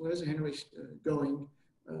Henrich going?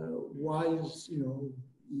 Why is,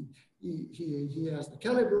 he has the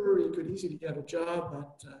caliber, he could easily get a job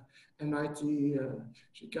at MIT,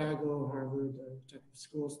 Chicago, Harvard, type of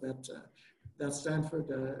schools that Stanford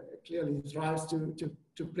clearly thrives to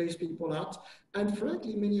place people at. And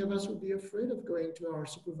frankly, many of us would be afraid of going to our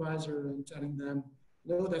supervisor and telling them,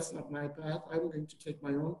 no, that's not my path. I'm going to take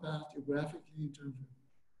my own path geographically in terms of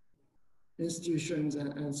institutions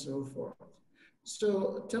and so forth.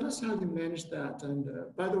 So tell us how you managed that. And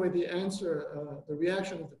by the way, the answer, the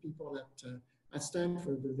reaction of the people at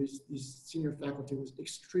Stanford, these senior faculty, was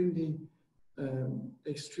extremely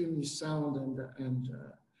sound and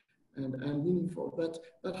meaningful. But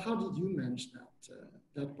how did you manage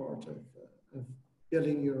that part of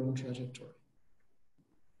building your own trajectory?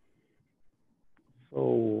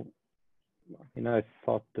 So, I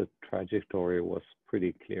thought the trajectory was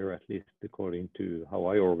pretty clear, at least according to how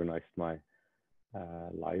I organized my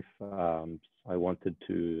life. I wanted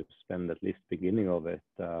to spend at least the beginning of it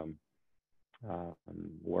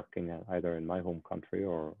working either in my home country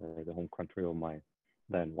or the home country of my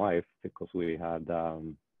then wife, because we had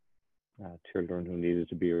children who needed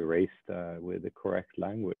to be raised with the correct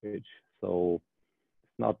language. So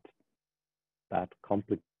it's not that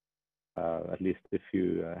complicated, at least if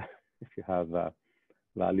you have a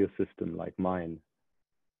value system like mine.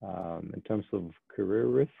 In terms of career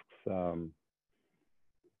risks,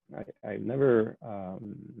 I never,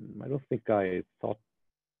 I don't think I thought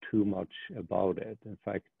too much about it. In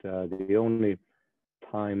fact, the only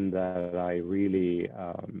time that I really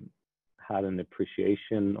had an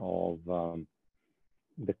appreciation of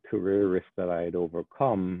the career risk that I had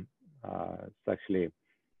overcome, it's actually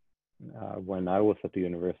when I was at the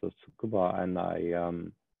University of Tsukuba, and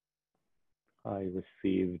I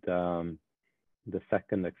received the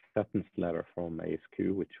second acceptance letter from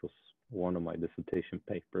ASQ, which was one of my dissertation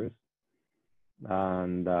papers.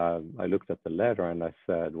 And I looked at the letter and I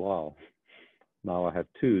said, wow, now I have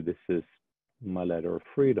two. This is my letter of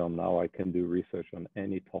freedom. Now I can do research on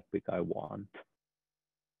any topic I want.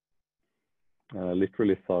 And I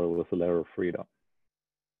literally thought it was a letter of freedom.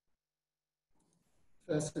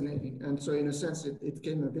 Fascinating. And so in a sense, it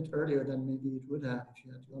came a bit earlier than maybe it would have if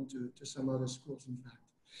you had gone to some other schools, in fact.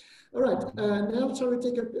 All right, now shall we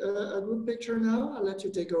take a group picture now? I'll let you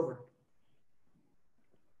take over.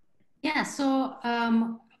 Yeah, so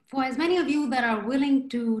for as many of you that are willing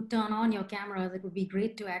to turn on your cameras, it would be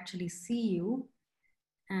great to actually see you.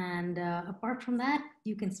 And apart from that,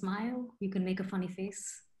 you can smile, you can make a funny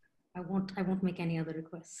face. I won't make any other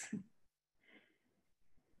requests.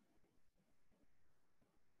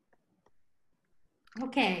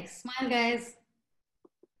 Okay, smile guys.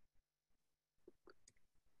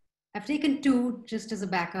 I've taken two just as a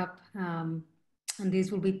backup, and these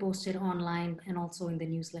will be posted online and also in the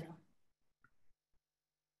newsletter.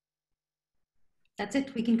 That's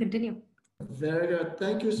it, we can continue. Very good,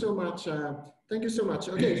 thank you so much. Thank you so much.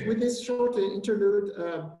 Okay, with this short interlude,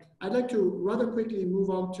 I'd like to rather quickly move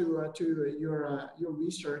on to your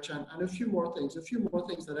research and a few more things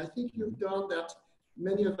that I think you've done that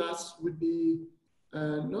many of us would be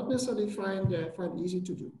not necessarily find easy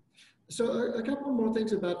to do. So a couple more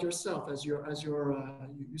things about yourself.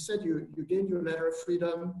 You said you gained your letter of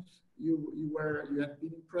freedom. You had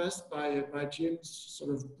been impressed by Jim's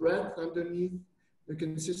sort of breadth underneath the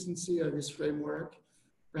consistency of his framework,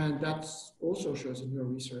 and that also shows in your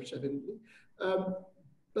research, evidently.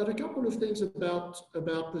 But a couple of things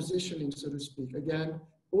about positioning, so to speak. Again,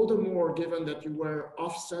 all the more given that you were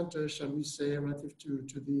off-center, shall we say, relative to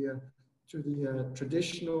the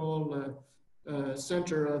traditional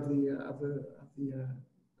center of the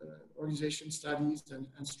organization studies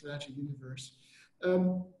and strategy universe.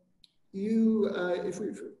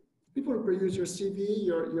 If people who peruse your CV,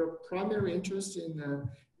 your primary interest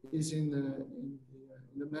is in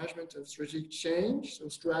the management of strategic change, so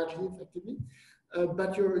strategy effectively.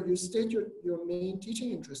 But you state your main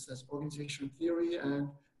teaching interest as organization theory, and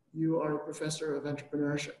you are a professor of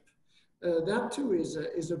entrepreneurship. That too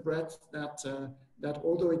is a breadth that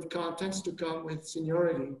although it tends to come with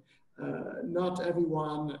seniority, not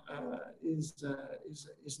everyone is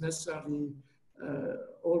necessarily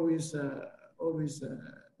always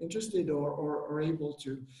interested or able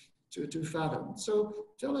to fathom. So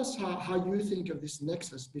tell us how you think of this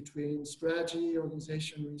nexus between strategy,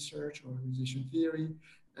 organization research, organization theory,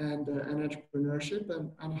 and entrepreneurship,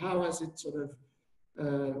 and how has it sort of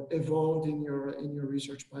evolved in your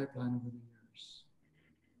research pipeline over the years?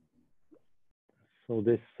 So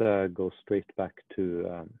this goes straight back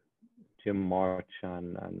to Jim March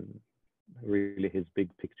and really his big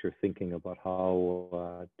picture thinking about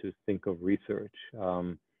how to think of research.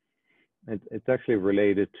 It's actually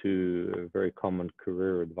related to very common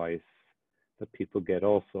career advice that people get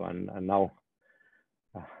also. And now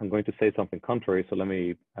I'm going to say something contrary, so let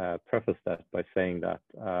me preface that by saying that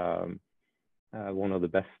one of the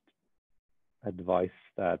best advice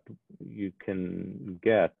that you can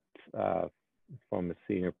get from a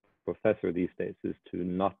senior professor these days is to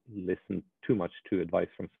not listen too much to advice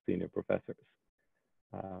from senior professors,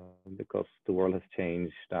 because the world has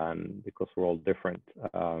changed and because we're all different.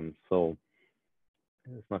 So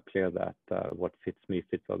it's not clear that what fits me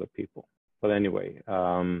fits other people. But anyway,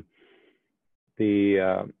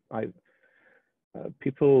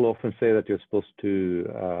 people often say that you're supposed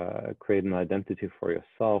to create an identity for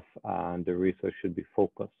yourself, and the research should be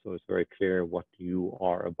focused. So it's very clear what you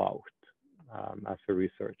are about as a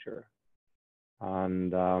researcher.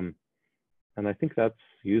 And I think that's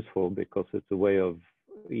useful because it's a way of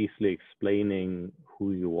easily explaining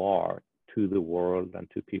who you are to the world and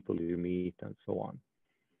to people you meet and so on.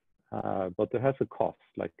 But there has a cost,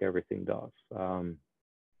 like everything does.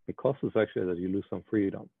 The cost is actually that you lose some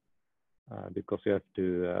freedom because you have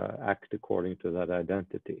to act according to that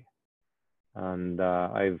identity. And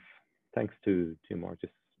thanks to Jim March's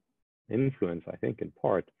influence, I think in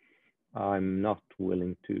part, I'm not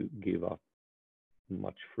willing to give up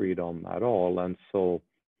much freedom at all. And so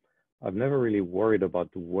I've never really worried about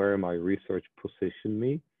where my research positioned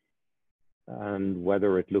me and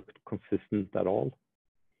whether it looked consistent at all.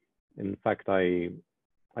 In fact, I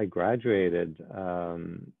graduated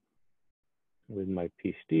with my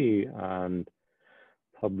PhD, and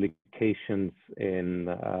publications in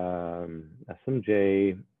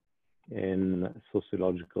SMJ, in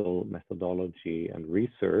sociological methodology and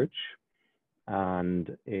research,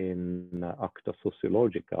 and in Acta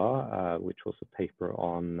Sociologica, which was a paper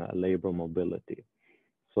on labor mobility.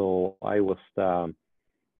 So I was the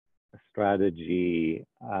strategy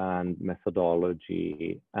and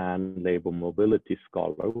methodology and labor mobility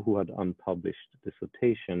scholar who had unpublished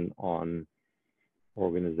dissertation on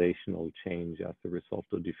organizational change as a result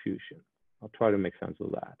of diffusion. I'll try to make sense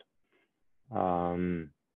of that.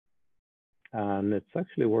 And it's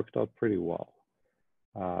actually worked out pretty well.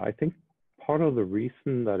 I think part of the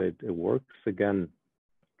reason that it works, again,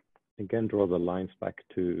 draw the lines back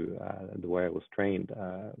to the way I was trained,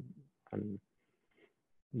 and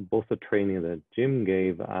both the training that Jim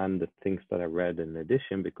gave and the things that I read in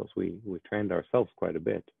addition, because we trained ourselves quite a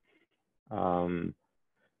bit.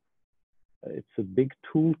 It's a big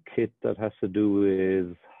toolkit that has to do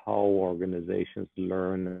with how organizations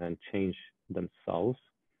learn and change themselves.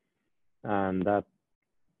 And that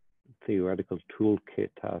theoretical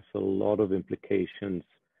toolkit has a lot of implications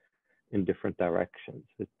in different directions.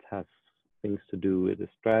 It has things to do with the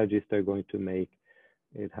strategies they're going to make.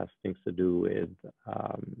 It has things to do with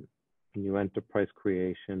new enterprise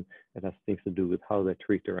creation. It has things to do with how they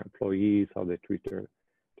treat their employees, how they treat their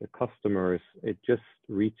customers. It just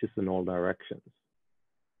reaches in all directions.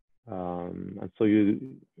 And so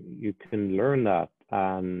you can learn that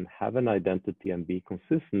and have an identity and be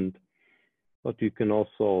consistent, but you can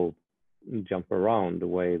also jump around the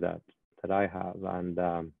way that I have. And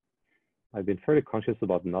I've been fairly conscious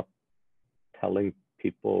about not telling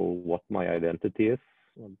people what my identity is.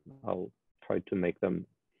 I'll try to make them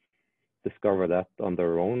discover that on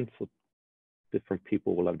their own. So different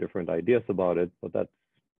people will have different ideas about it, but that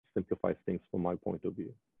simplifies things from my point of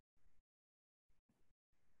view.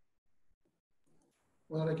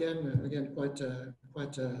 Well, again, quite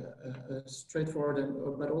straightforward,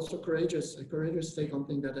 but also courageous. A courageous take on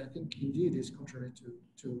thing that I think indeed is contrary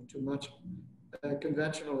to much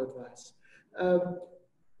conventional advice.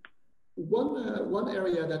 One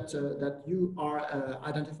area that you are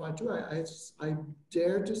identified to, I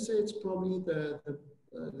dare to say it's probably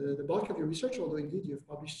the bulk of your research, although indeed you've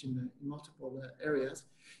published in multiple areas,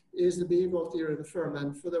 is the behavioral theory of the firm.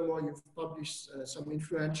 And furthermore, you've published some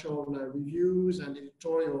influential reviews and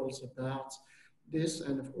editorials about this.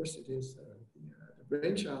 And of course, it is the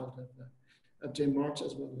brainchild of Jim March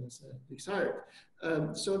as well as Xavier.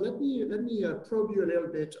 So let me probe you a little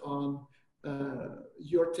bit on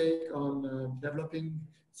your take on developing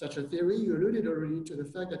such a theory. You alluded already to the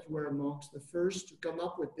fact that you were amongst the first to come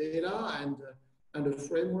up with data and a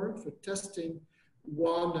framework for testing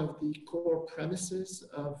one of the core premises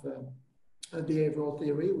of behavioral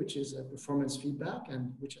theory, which is performance feedback,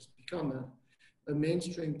 and which has become a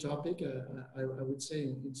mainstream topic, I would say,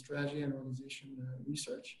 in strategy and organization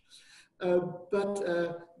research. But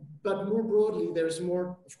more broadly, there's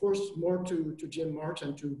more, of course, more to Jim March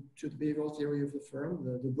and to the behavioral theory of the firm,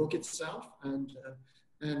 the book itself, and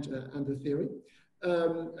the theory.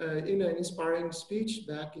 In an inspiring speech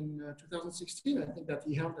back in 2016, I think that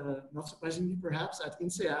he held, not surprisingly perhaps, at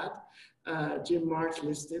INSEAD, Jim March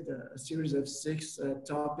listed a series of 6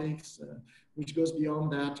 topics, which goes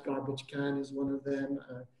beyond that. Garbage can is one of them.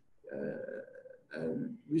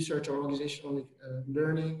 Research or organizational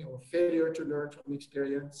learning, or failure to learn from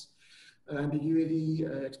experience, ambiguity,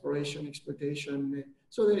 exploration, exploitation.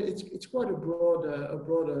 So it's quite a broad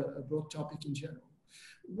topic in general.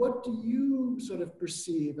 What do you sort of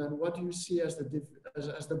perceive, and what do you see as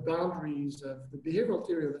the boundaries of the behavioral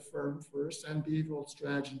theory of the firm first, and behavioral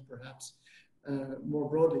strategy perhaps more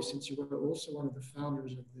broadly, since you were also one of the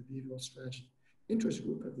founders of the behavioral strategy interest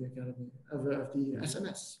group of the Academy, of the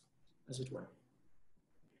SMS, as it were?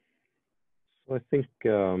 So I think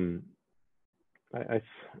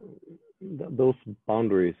those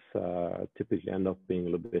boundaries typically end up being a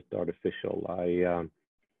little bit artificial.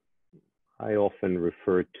 I often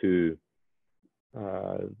refer to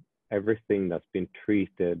everything that's been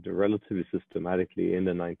treated relatively systematically in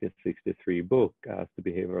the 1963 book as the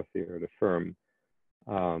behavioral theory of the firm.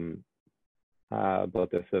 But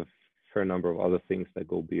there's a fair number of other things that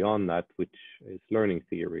go beyond that, which is learning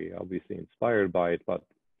theory, obviously inspired by it, but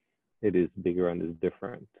it is bigger and is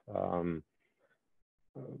different.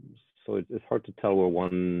 So it's hard to tell where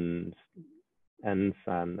one ends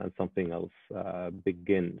and something else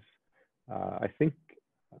begins. I think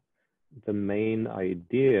the main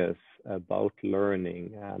ideas about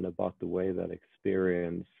learning and about the way that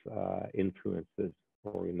experience influences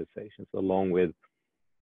organizations, along with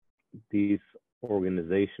these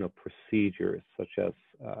organizational procedures, such as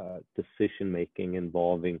decision-making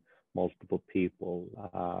involving multiple people,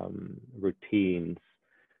 routines,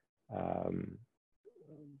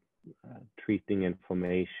 treating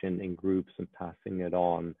information in groups and passing it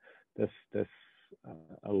on. There's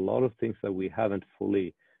a lot of things that we haven't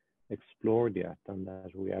fully explored yet, and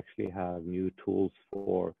that we actually have new tools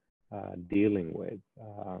for dealing with.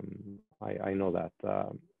 I know that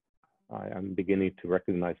I'm beginning to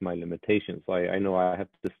recognize my limitations. So I know I have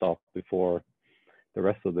to stop before the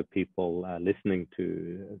rest of the people listening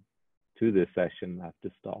to this session have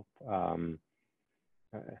to stop.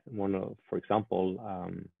 For example,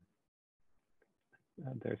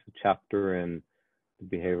 there's a chapter in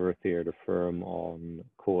the behavioral theory firm on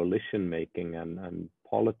coalition making and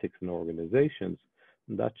politics and organizations.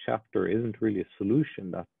 And that chapter isn't really a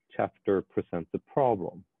solution. That chapter presents a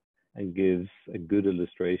problem and gives a good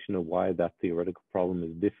illustration of why that theoretical problem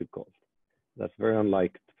is difficult. That's very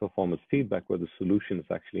unlike performance feedback, where the solution is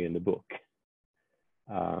actually in the book.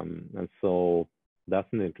 And so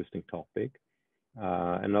that's an interesting topic.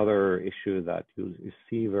 Another issue that you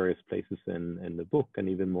see various places in the book, and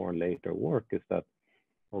even more in later work, is that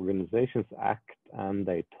organizations act and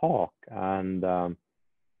they talk, and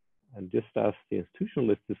just as the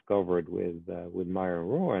institutionalists discovered with Meyer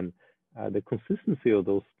and Rowan, the consistency of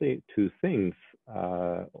those two things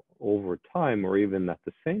over time, or even at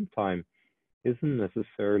the same time, isn't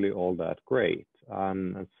necessarily all that great.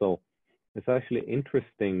 And so it's actually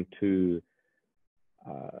interesting to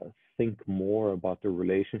think more about the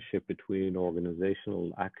relationship between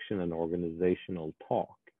organizational action and organizational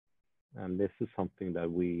talk. And this is something that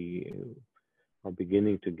we are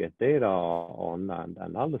beginning to get data on and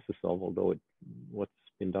analysis of, although what's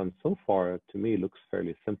been done so far to me looks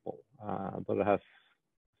fairly simple, but it has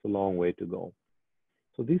a long way to go.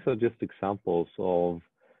 So these are just examples of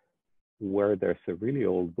where there's a really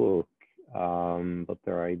old book, but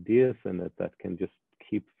there are ideas in it that can just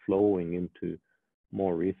keep flowing into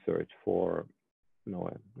more research for,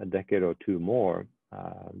 a decade or two more,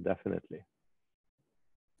 definitely.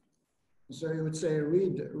 So you would say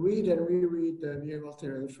read and reread the behavioral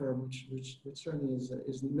theory of the firm, which certainly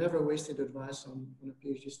is never wasted advice on a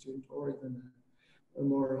PhD student or even a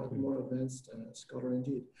more advanced scholar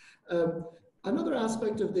indeed. Another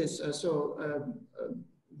aspect of this,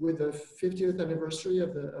 with the 50th anniversary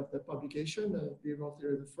of the publication of behavioral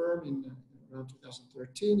theory of the firm in around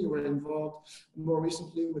 2013, you were involved more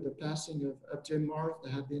recently with the passing of Jim Mark.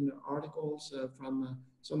 There have been articles from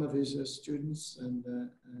some of his students and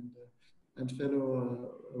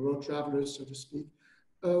fellow road travelers, so to speak.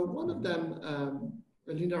 One of them,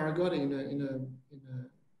 Linda Argotti, in a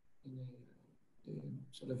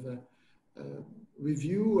sort of a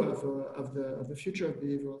review of the future of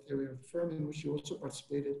behavioral theory of the firm, in which you also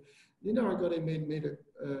participated, Linda Argotti made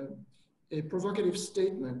a provocative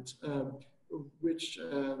statement, which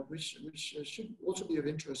should also be of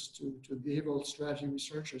interest to behavioral strategy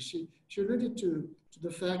researchers. She alluded to the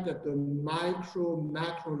fact that the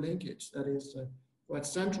micro-macro linkage that is quite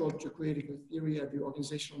central to critical theory at the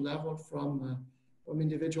organizational level from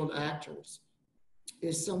individual actors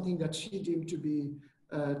is something that she deemed to be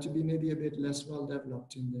maybe a bit less well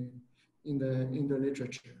developed in the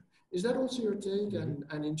literature. Is that also your take?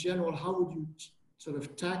 And in general, how would you sort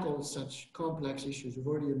of tackle such complex issues? You've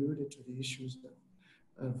already alluded to the issues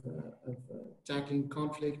of tackling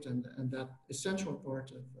conflict and that essential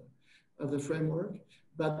part of the framework.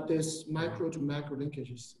 But this micro to macro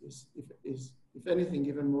linkage is if anything,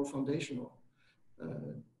 even more foundational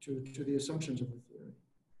to the assumptions of the theory.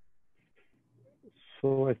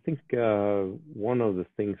 So I think one of the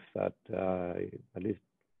things that at least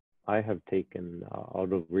I have taken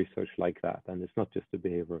out of research like that, and it's not just the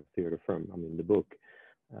behavioral theory firm, I mean the book,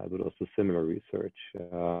 but also similar research,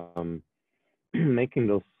 making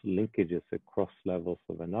those linkages across levels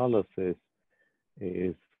of analysis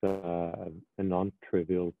is a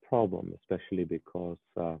non-trivial problem, especially because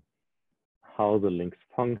how the links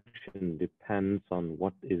function depends on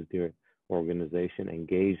what is the organization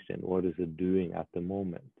engaged in, what is it doing at the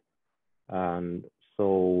moment. And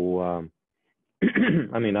so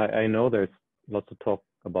I mean, I know there's lots of talk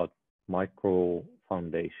about micro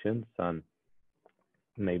foundations, and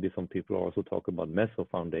maybe some people also talk about meso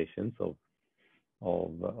foundations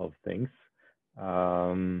of things.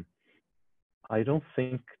 I don't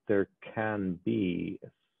think there can be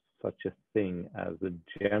such a thing as a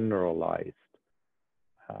generalized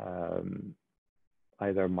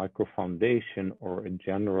either micro foundation or a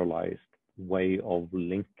generalized way of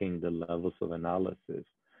linking the levels of analysis.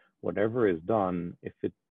 Whatever is done, if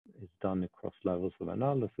it is done across levels of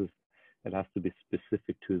analysis, it has to be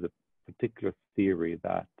specific to the particular theory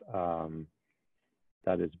that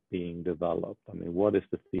that is being developed. I mean, what is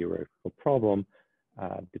the theoretical problem?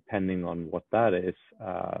 Depending on what that is,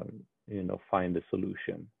 find a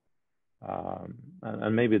solution.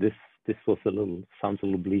 And maybe this was sounds a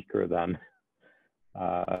little bleaker than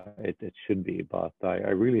it should be, but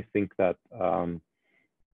I really think that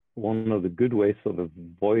one of the good ways of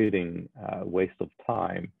avoiding waste of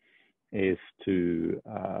time is to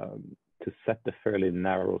set a fairly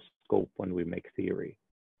narrow scope when we make theory,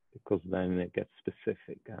 because then it gets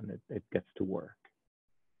specific and it gets to work.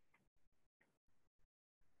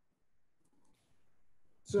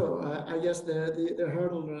 So I guess the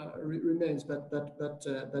hurdle remains, but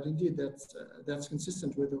indeed that's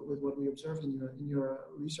consistent with what we observe in your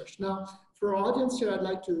research. Now, for our audience here, I'd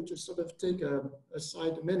like to sort of take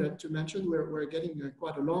aside a minute to mention we're getting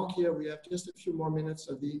quite along here. We have just a few more minutes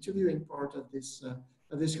of the interviewing part of this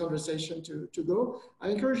conversation to go. I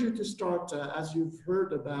encourage you to start, as you've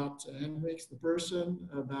heard about Henrich, the person,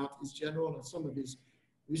 about his general and some of his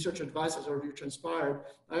research advice has already transpired.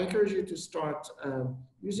 I encourage you to start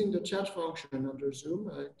using the chat function under Zoom.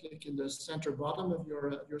 Click in the center bottom of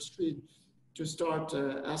your screen to start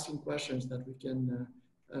asking questions that we can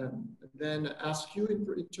then ask you in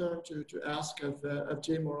turn to ask of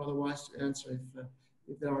Jim or otherwise to answer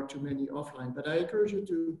if there are too many offline. But I encourage you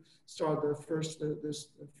to start the first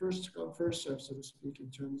come first serve, so to speak, in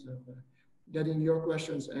terms of getting your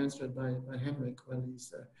questions answered by Henrich while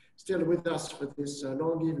he's still with us for this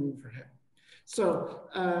long evening for him. So,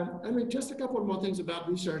 I mean, just a couple more things about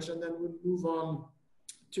research, and then we'll move on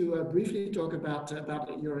to briefly talk about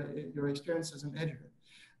your experience as an editor.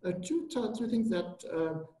 Two things that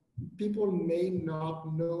people may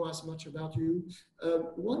not know as much about you.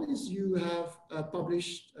 One is you have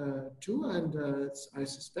published two, and I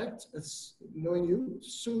suspect, knowing you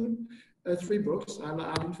soon, 3 books.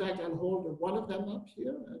 In fact, I'll hold one of them up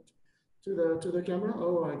here to the camera.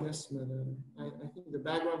 Oh, I guess I think the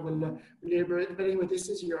background will elaborate. But anyway, this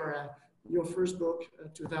is your first book,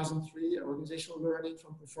 2003, Organizational Learning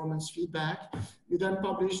from Performance Feedback. You then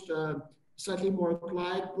published a slightly more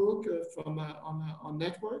applied book on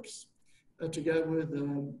networks, together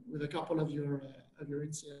with a couple of your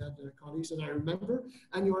INSEAD colleagues that I remember.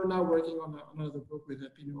 And you are now working on another book with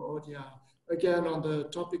Pino Odia, again on the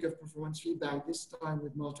topic of performance feedback, this time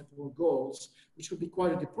with multiple goals, which would be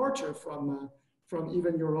quite a departure from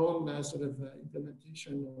even your own sort of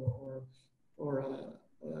implementation or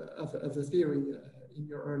of the theory in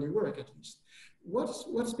your early work, at least.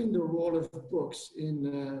 What's been the role of books in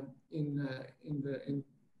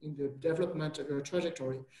the development of your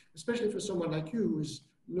trajectory, especially for someone like you who's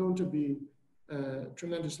known to be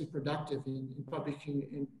tremendously productive in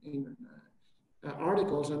publishing in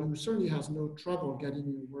articles, and who certainly has no trouble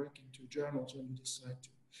getting your work into journals when you decide to.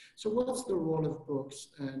 So what's the role of books,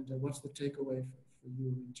 and what's the takeaway for you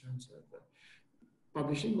in terms of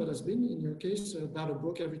publishing what has been, in your case, about a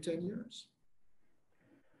book every 10 years?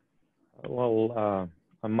 Well,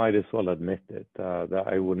 I might as well admit it, that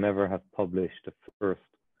I would never have published the first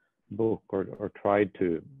book or tried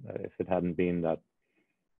to if it hadn't been that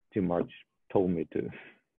Jim March told me to.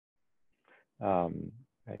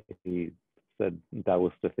 He said that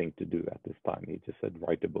was the thing to do at this time. He just said,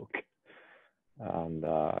 write a book. And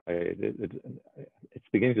it's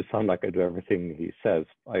beginning to sound like I do everything he says.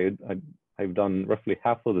 I've done roughly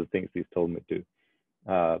half of the things he's told me to.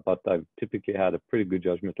 But I've typically had a pretty good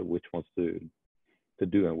judgment of which ones to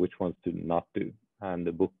do and which ones to not do. And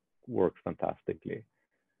the book works fantastically.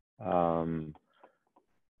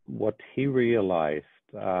 What he realized,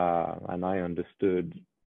 and I understood,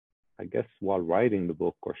 I guess, while writing the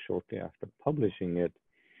book or shortly after publishing it,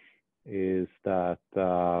 is that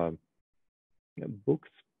books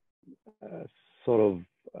sort of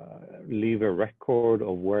leave a record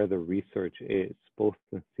of where the research is, both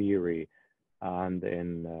in theory and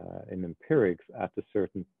in empirics at a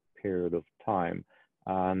certain period of time.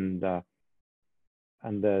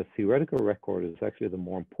 And the theoretical record is actually the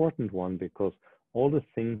more important one, because all the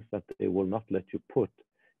things that they will not let you put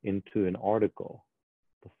into an article,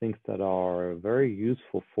 the things that are very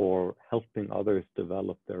useful for helping others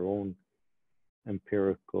develop their own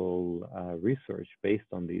empirical research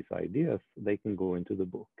based on these ideas, they can go into the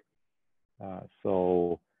book.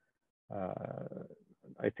 So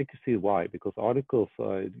I think you see why, because articles,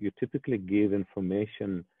 you typically give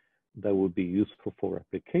information that would be useful for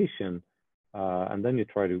replication, and then you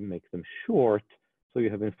try to make them short, so you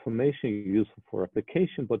have information useful for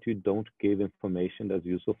replication, but you don't give information that's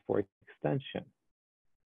useful for extension.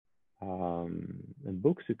 In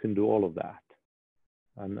books, you can do all of that.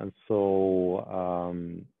 And so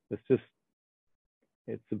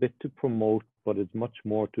it's a bit to promote, but it's much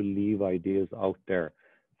more to leave ideas out there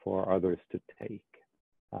for others to take.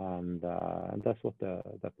 And that's what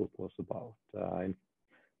that book was about. In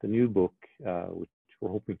the new book, which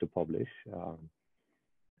we're hoping to publish,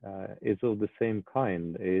 is of the same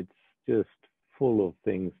kind. It's just full of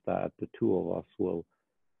things that the two of us will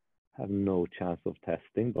have no chance of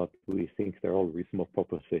testing, but we think they're all reasonable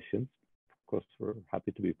propositions. Of course, we're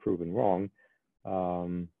happy to be proven wrong.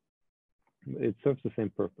 It serves the same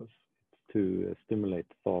purpose. It's to stimulate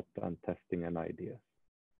thought and testing and ideas.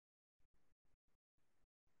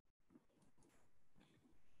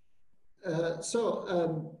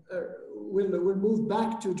 We'll move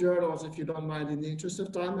back to journals if you don't mind in the interest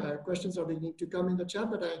of time. Questions are beginning to come in the chat,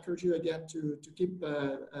 but I encourage you again to keep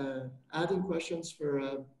adding questions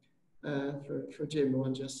for Jim, or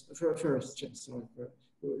just first, Jim, sorry,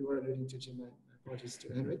 we were alluding to Jim, apologies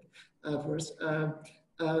to Henrik first.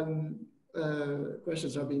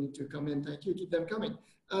 Questions are beginning to come in, thank you, keep them coming.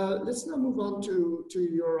 Let's now move on to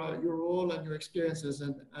your role and your experience as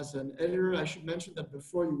an editor. I should mention that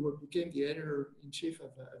before you became the editor-in-chief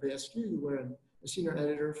of ASQ, you were a senior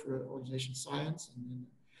editor for organization science and then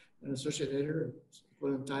an associate editor,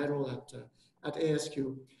 equivalent title at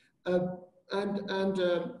ASQ. And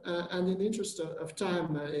in the interest of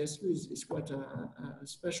time, ASQ is quite a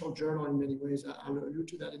special journal in many ways. I'll allude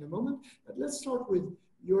to that in a moment. But let's start with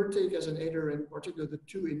your take as an editor, in particular the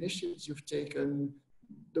two initiatives you've taken.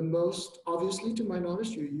 The most, obviously, to my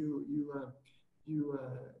knowledge, the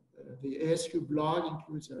ASQ blog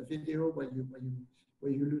includes a video where you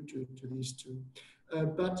allude to these two.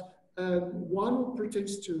 One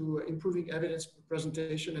pertains to improving evidence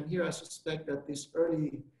presentation, and here I suspect that this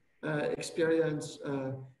early experience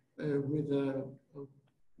with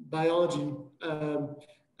biology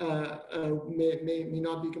may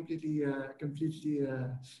not be completely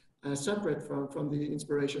separate from the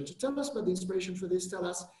inspiration. So tell us about the inspiration for this. Tell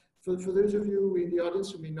us, for those of you in the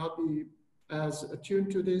audience who may not be as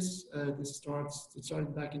attuned to this, it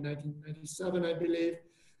started back in 1997, I believe.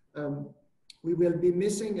 We will be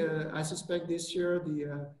missing, I suspect this year,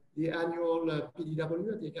 the annual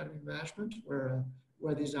PDW at the Academy of Management, where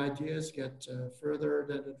these ideas get further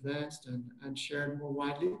than advanced and shared more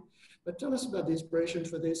widely. But tell us about the inspiration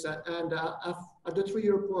for this, and at the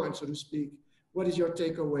 3-year point, so to speak, what is your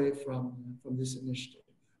takeaway from this initiative?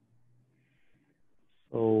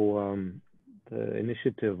 So the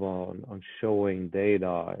initiative on showing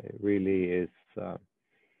data really is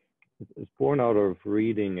born out of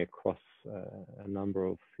reading across a number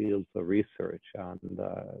of fields of research, and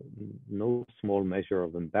no small measure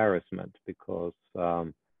of embarrassment, because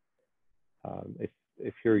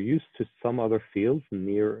if you're used to some other fields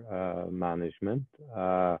near management,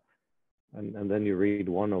 and then you read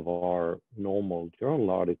one of our normal journal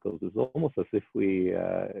articles, it's almost as if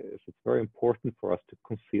it's very important for us to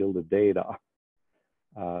conceal the data,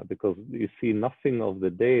 because you see nothing of the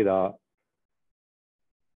data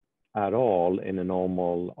at all in a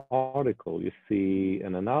normal article. You see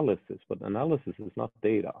an analysis, but analysis is not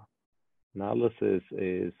data. Analysis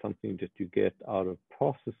is something that you get out of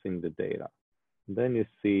processing the data. And then you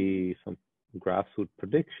see some graphs with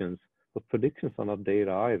predictions, but predictions are not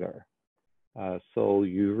data either. So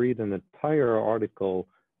you read an entire article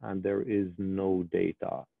and there is no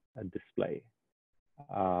data display.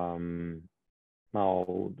 Now,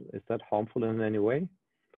 is that harmful in any way?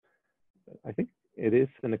 I think it is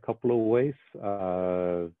in a couple of ways.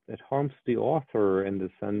 It harms the author in the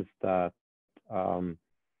sense that there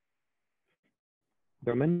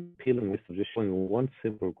are many appealing ways of just showing one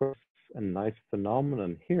simple graph, a nice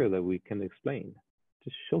phenomenon here that we can explain.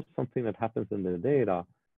 Just show something that happens in the data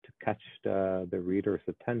to catch the reader's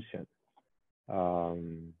attention. I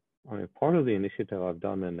mean, part of the initiative I've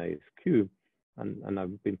done in ASQ, and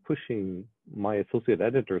I've been pushing my associate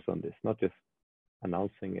editors on this, not just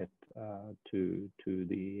announcing it to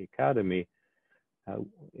the Academy,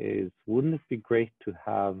 is wouldn't it be great to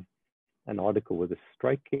have an article with a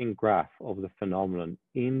striking graph of the phenomenon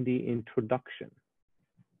in the introduction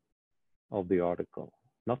of the article,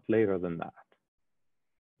 not later than that?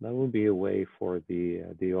 That would be a way for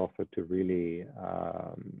the author to really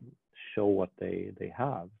show what they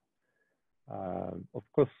have. Of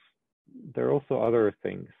course, there are also other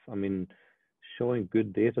things. I mean, showing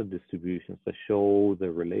good data distributions that show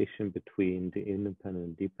the relation between the independent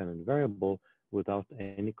and dependent variable without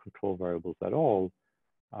any control variables at all.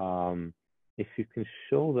 If you can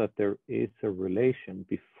show that there is a relation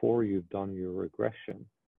before you've done your regression,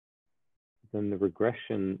 then the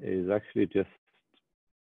regression is actually just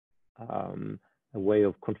a way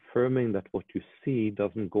of confirming that what you see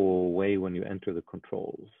doesn't go away when you enter the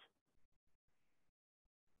controls.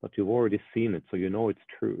 But you've already seen it, so you know it's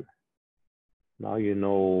true. Now you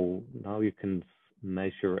know, now you can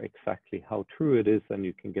measure exactly how true it is, and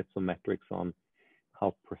you can get some metrics on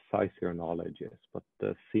how precise your knowledge is, but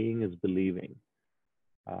seeing is believing.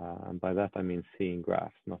 And by that, I mean seeing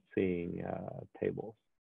graphs, not seeing tables.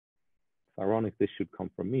 It's ironic this should come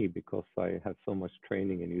from me because I have so much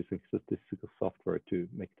training in using statistical software to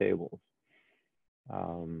make tables.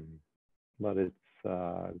 But it's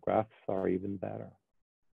graphs are even better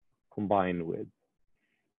combined with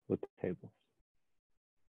tables.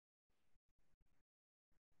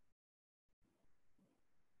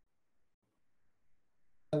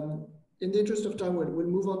 In the interest of time, we'll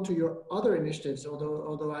move on to your other initiatives.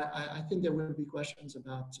 Although I think there will be questions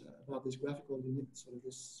about this graphical, sort of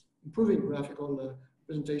this improving graphical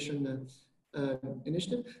presentation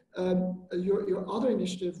initiative. Your other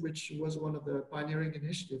initiative, which was one of the pioneering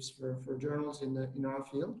initiatives for journals in our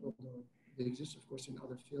field, although they exist, of course, in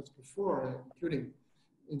other fields before, including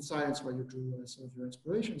in science, where you drew some of your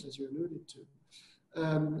inspirations, as you alluded to.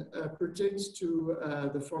 Pertains to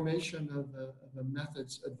the formation of a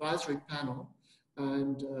methods advisory panel,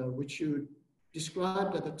 and which you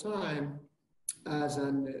described at the time as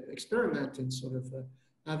an experiment in sort of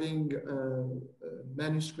having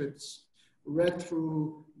manuscripts read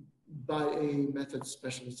through by a methods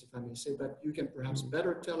specialist, if I may say. But you can perhaps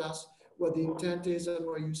better tell us what the intent is and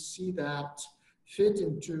where you see that fit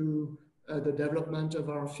into the development of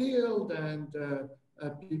our field and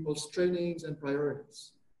people's trainings and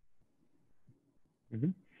priorities. Mm-hmm.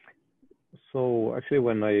 So actually,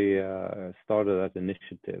 when I started that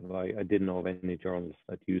initiative, I didn't know of any journals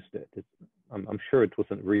that used it. I'm sure it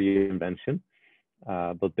wasn't really invention,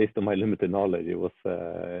 but based on my limited knowledge, it was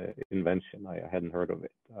invention. I hadn't heard of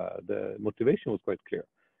it. The motivation was quite clear.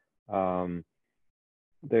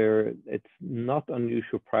 It's not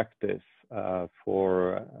unusual practice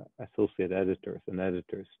for associate editors and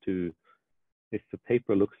editors to, if the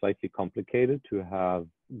paper looks slightly complicated, to have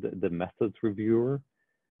the methods reviewer,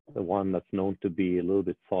 the one that's known to be a little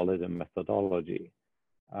bit solid in methodology,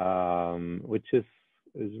 which is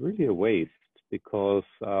really a waste, because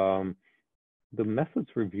the methods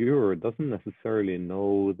reviewer doesn't necessarily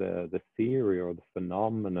know the theory or the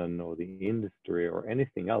phenomenon or the industry or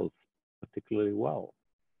anything else particularly well.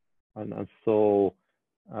 And so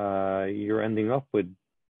you're ending up with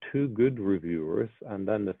two good reviewers, and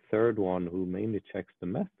then the third one who mainly checks the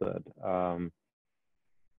method.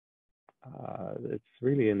 It's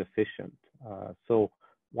really inefficient. So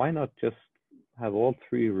why not just have all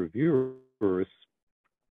three reviewers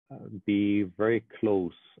be very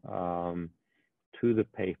close to the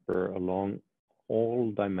paper along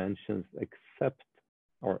all dimensions except,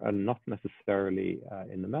 or not necessarily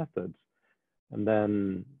in the methods, and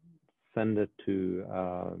then send it to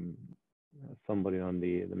somebody on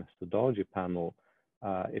the methodology panel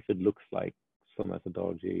if it looks like some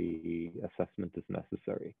methodology assessment is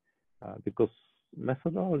necessary. Because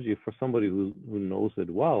methodology, for somebody who knows it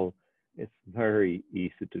well, it's very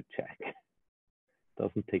easy to check. It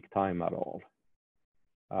doesn't take time at all.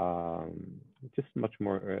 Just much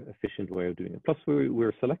more efficient way of doing it. Plus,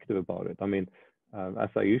 we're selective about it. I mean, as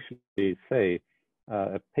I usually say,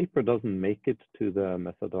 a paper doesn't make it to the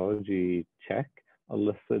methodology check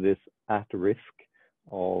unless it is at risk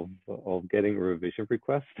of getting a revision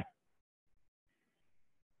request.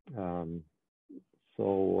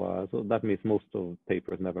 So that means most of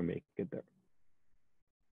papers never make it there.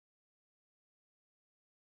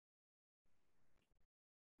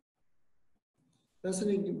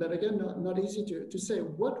 Fascinating, but again, not easy to say.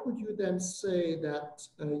 What would you then say that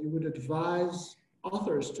you would advise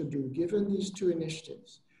authors to do, given these two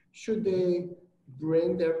initiatives? Should they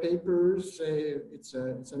bring their papers, say it's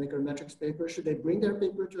an econometrics paper, should they bring their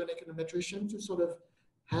paper to an econometrician to sort of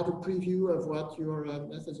have a preview of what your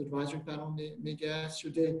methods advisory panel may guess?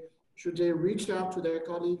 Should they reach out to their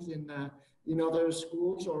colleagues in other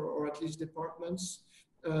schools or at least departments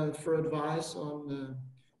for advice on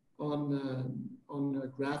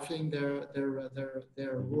graphing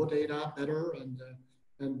their raw data better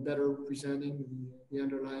and better presenting the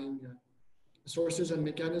underlying sources and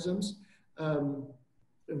mechanisms?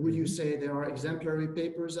 Would you say there are exemplary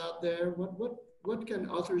papers out there? What can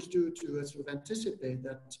authors do to sort of anticipate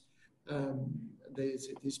that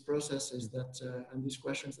these processes and these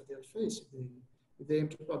questions that they'll face if they aim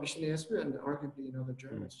to publish in ASP and arguably in other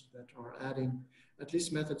journals that are adding at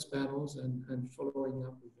least methods panels and following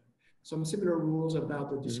up with some similar rules about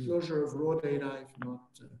the disclosure of raw data, if not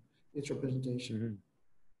its representation?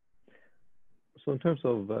 So in terms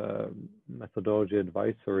of methodology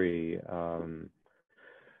advisory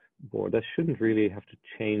board, that shouldn't really have to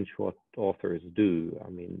change what authors do. I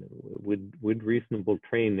mean, with reasonable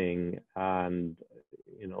training, and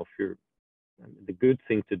if the good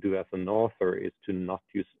thing to do as an author is to not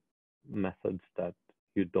use methods that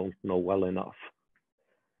well enough.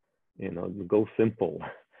 You know, go simple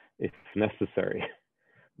if necessary,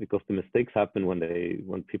 because the mistakes happen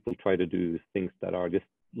when people try to do things that are just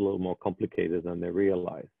a little more complicated than they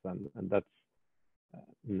realize, and that's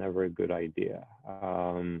never a good idea.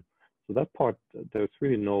 So that part, there's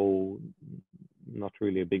really not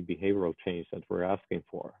really a big behavioral change that we're asking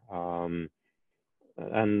for.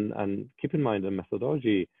 And keep in mind, the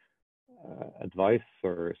methodology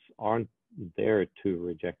advisors aren't there to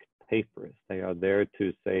reject papers. They are there to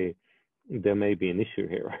say there may be an issue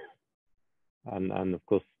here, and of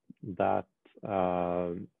course that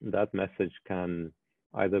message can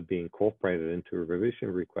either be incorporated into a revision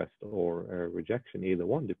request or a rejection, either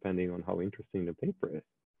one, depending on how interesting the paper is.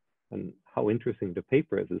 And how interesting the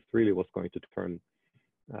paper is really what's going to turn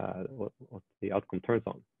what the outcome turns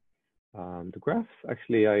on. The graphs,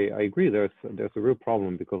 actually, I agree. There's a real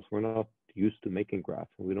problem because we're not used to making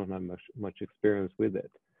graphs and we don't have much experience with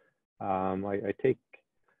it. I take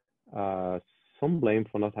some blame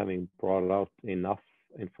for not having brought out enough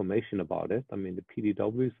information about it. I mean, the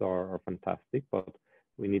PDWs are fantastic, but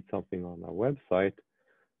we need something on our website.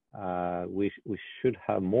 We should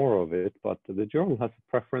have more of it, but the journal has a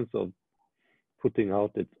preference of putting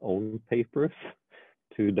out its own papers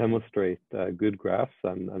to demonstrate good graphs,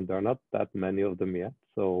 and there are not that many of them yet.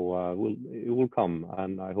 So it will come,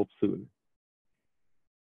 and I hope soon.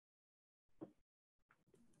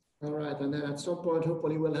 All right, and then at some point,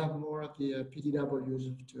 hopefully, we'll have more of the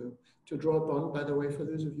PDWs to draw upon. By the way, for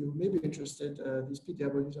those of you who may be interested, these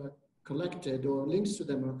PDWs are collected, or links to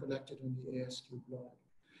them are collected on the ASQ blog,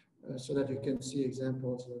 so that you can see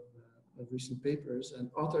examples of recent papers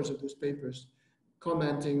and authors of those papers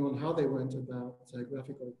commenting on how they went about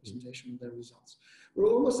graphical representation of their results.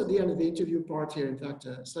 We're almost at the end of the interview part here, in fact,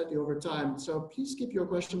 slightly over time. So please keep your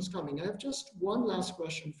questions coming. I have just one last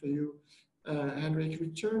question for you, Henrich,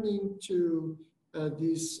 returning to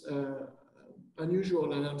these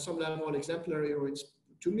unusual and on some level exemplary, or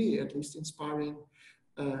to me at least inspiring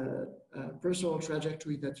personal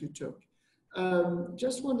trajectory that you took.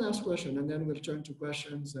 Just one last question, and then we'll turn to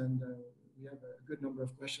questions, and we have a good number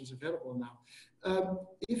of questions available now.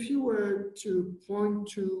 If you were to point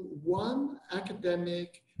to one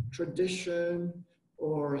academic tradition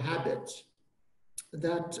or habit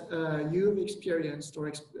that you've experienced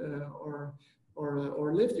or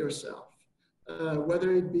lived yourself,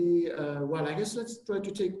 whether it be, well, I guess let's try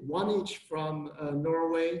to take one each from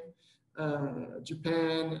Norway,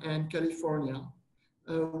 Japan, and California.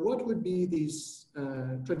 What would be these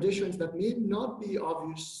traditions that may not be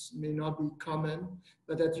obvious, may not be common,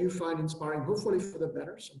 but that you find inspiring, hopefully for the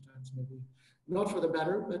better, sometimes maybe not for the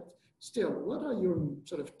better, but still, what are your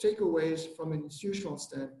sort of takeaways from an institutional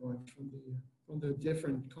standpoint from the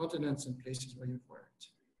different continents and places where you've worked?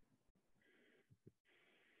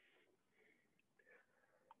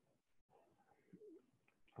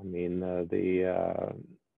 I mean,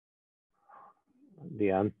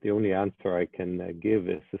 the only answer I can give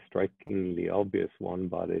is a strikingly obvious one,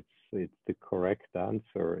 but it's the correct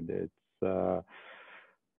answer. It's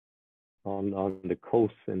on the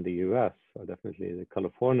coast in the U.S. Definitely, the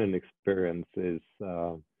Californian experience is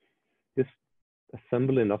just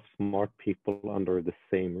assemble enough smart people under the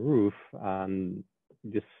same roof and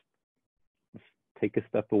just take a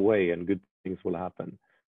step away, and good things will happen.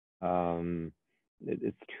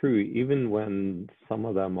 It's true, even when some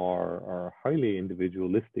of them are highly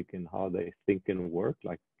individualistic in how they think and work,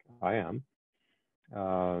 like I am,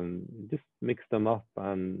 just mix them up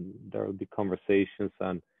and there will be conversations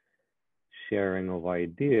and sharing of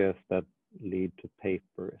ideas that lead to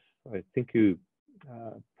papers. I think you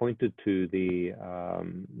pointed to the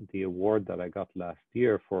award that I got last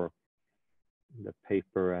year for the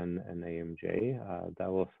paper and AMJ.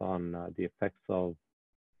 That was on the effects of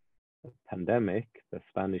the pandemic, the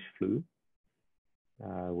Spanish flu,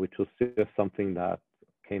 which was just something that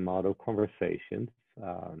came out of conversations,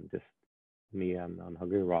 just me and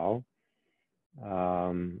Xavier.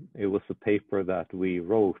 It was a paper that we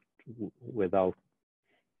wrote without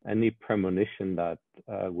any premonition that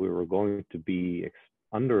we were going to be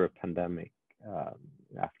under a pandemic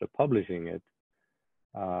after publishing it.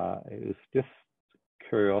 It was just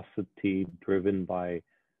curiosity driven by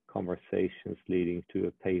conversations leading to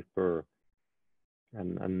a paper,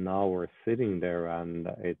 and now we're sitting there, and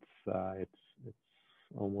it's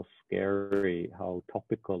almost scary how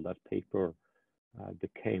topical that paper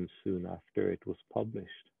became soon after it was published.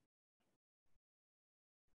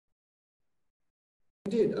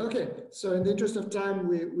 Indeed. Okay, so in the interest of time,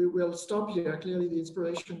 we will stop here. Clearly, the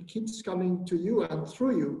inspiration keeps coming to you and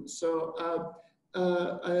through you. So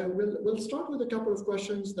we'll start with a couple of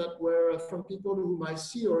questions that were from people whom I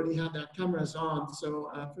see already have their cameras on. So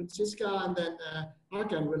Franziska and then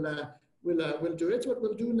Hakan will do it. What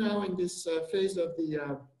we'll do now in this phase of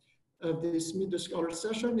this Meet the Scholar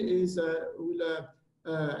session is we'll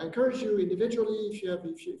encourage you individually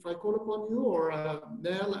if I call upon you, or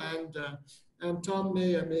Nell and Tom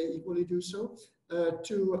may equally do so,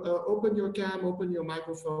 to open your cam, open your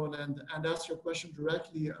microphone, and ask your question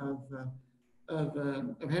directly of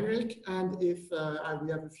Henrich. And if we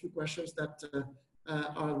have a few questions that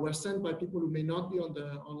were sent by people who may not be on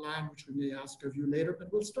the online, which we may ask of you later,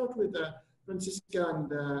 but we'll start with Franziska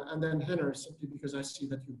and then Henrich, simply because I see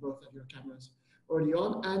that you both have your cameras already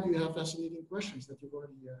on and you have fascinating questions that you've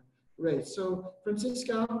already raised. So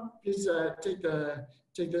Franziska, please take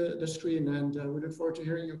the screen, and we look forward to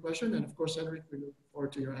hearing your question. And of course, Henrich, we look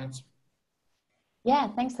forward to your answer. Yeah,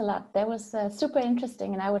 thanks a lot. That was super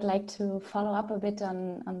interesting, and I would like to follow up a bit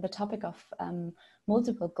on the topic of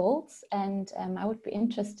multiple goals. And I would be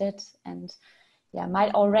interested, and yeah,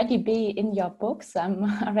 might already be in your books. I'm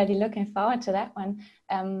already looking forward to that one.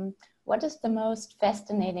 What is the most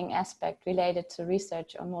fascinating aspect related to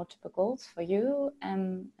research on multiple goals for you?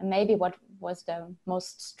 And maybe what was the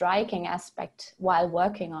most striking aspect while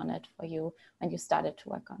working on it for you when you started to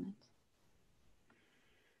work on it?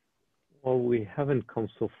 Well, we haven't come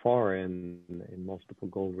so far in multiple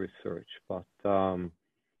goal research, but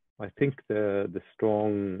I think the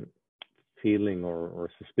strong feeling or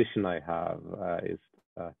suspicion I have is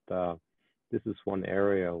that this is one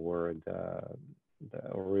area where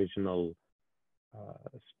the original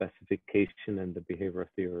specification and the behavior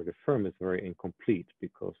theory of the firm is very incomplete,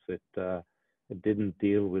 because it didn't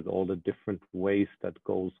deal with all the different ways that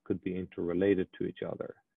goals could be interrelated to each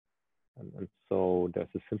other. And so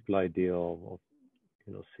there's a simple idea of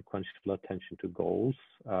sequential attention to goals,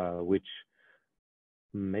 which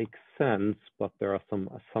makes sense, but there are some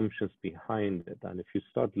assumptions behind it. And if you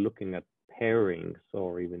start looking at pairings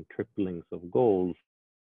or even triplings of goals,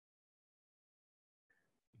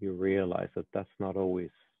 you realize that that's not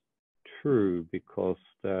always true, because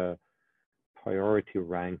the priority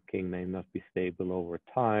ranking may not be stable over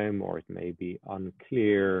time, or it may be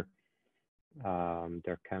unclear.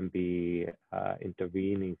 There can be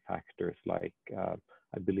intervening factors, like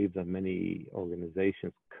I believe that many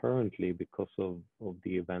organizations currently, because of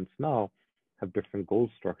the events now, have different goal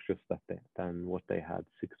structures than what they had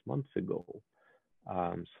 6 months ago.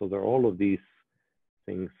 So there are all of these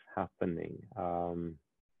things happening.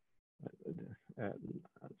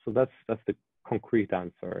 So that's the concrete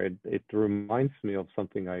answer. It reminds me of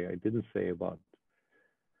something I didn't say about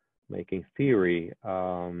making theory.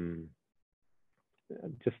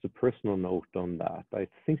 Just a personal note on that. I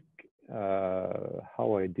think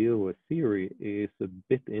how I deal with theory is a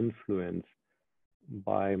bit influenced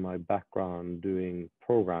by my background doing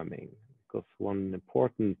programming, because one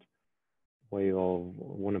important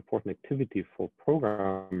activity for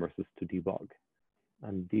programmers is to debug.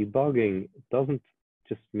 And debugging doesn't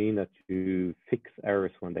just mean that you fix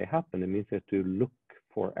errors when they happen. It means that you look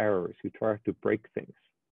for errors. You try to break things.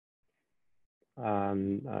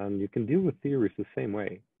 And you can deal with theories the same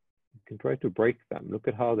way. You can try to break them, look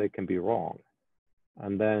at how they can be wrong,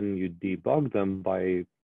 and then you debug them by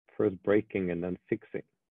first breaking and then fixing.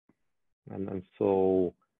 And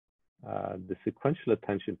so the sequential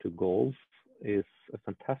attention to goals is a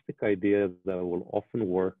fantastic idea that will often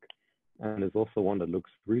work, and is also one that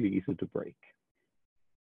looks really easy to break.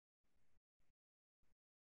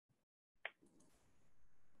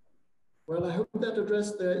 Well, I hope that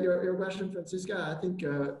addressed your question, Franziska. I think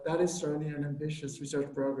that is certainly an ambitious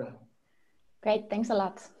research program. Great, thanks a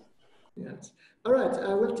lot. Yes. All right,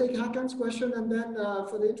 we'll take Hakan's question, and then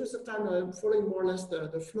for the interest of time, I'm following more or less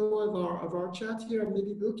the flow of our chat here.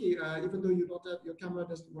 Maybe Buki, even though you don't have your camera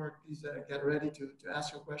doesn't work, please get ready to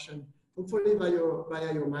ask your question, hopefully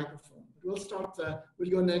via your microphone. But we'll start. We'll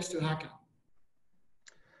go next to Hakan.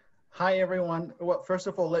 Hi, everyone. Well, first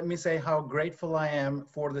of all, let me say how grateful I am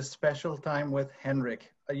for this special time with Henrich.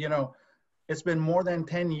 It's been more than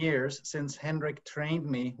 10 years since Henrich trained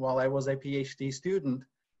me while I was a PhD student.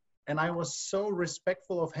 And I was so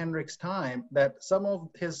respectful of Henrich's time that some of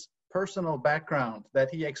his personal background that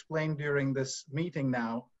he explained during this meeting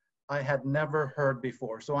now, I had never heard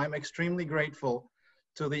before. So I'm extremely grateful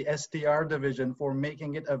to the STR division for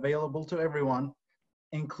making it available to everyone,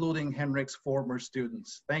 including Henrich's former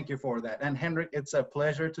students. Thank you for that. And Henrich, it's a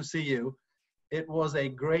pleasure to see you. It was a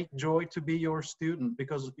great joy to be your student,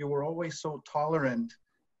 because you were always so tolerant.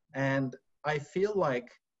 And I feel like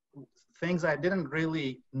things I didn't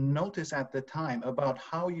really notice at the time about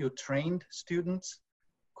how you trained students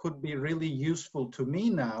could be really useful to me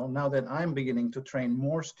now that I'm beginning to train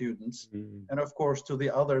more students, and of course to the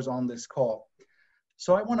others on this call.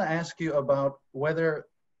 So I want to ask you about whether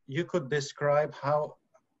you could describe how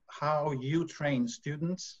you train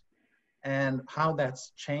students and how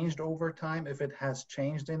that's changed over time, if it has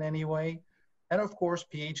changed in any way. And of course,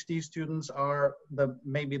 PhD students are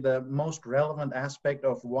maybe the most relevant aspect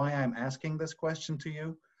of why I'm asking this question to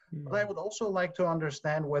you. But I would also like to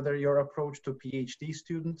understand whether your approach to PhD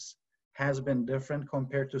students has been different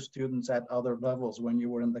compared to students at other levels when you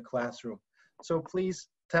were in the classroom. So please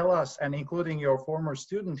tell us, and including your former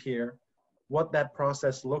student here, what that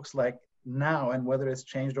process looks like now and whether it's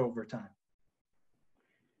changed over time.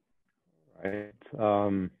 Right.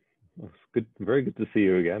 It's good, very good to see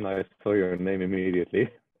you again. I saw your name immediately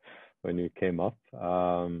when you came up.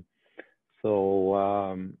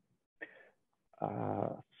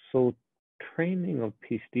 So training of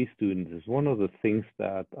PhD students is one of the things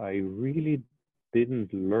that I really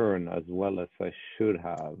didn't learn as well as I should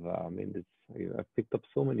have. I mean, I picked up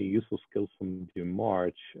so many useful skills from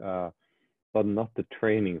March, but not the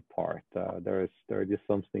training part. There are just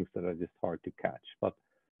some things that are just hard to catch. But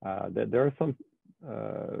there are some,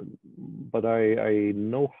 but I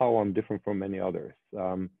know how I'm different from many others.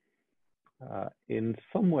 In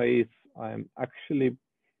some ways, I'm actually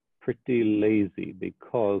pretty lazy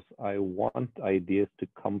because I want ideas to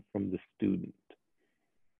come from the student.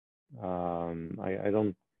 I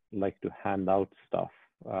don't like to hand out stuff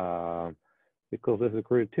because there's a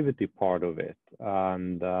creativity part of it,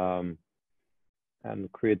 and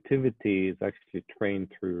creativity is actually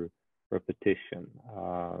trained through repetition.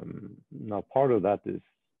 Now, part of that is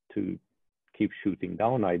to keep shooting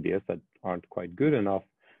down ideas that aren't quite good enough,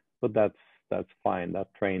 but that's fine.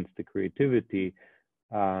 That trains the creativity.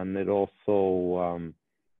 And it also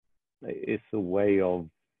is a way of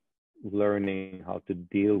learning how to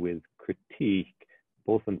deal with critique,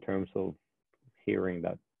 both in terms of hearing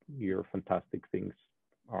that your fantastic things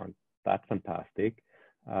aren't that fantastic,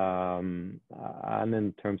 and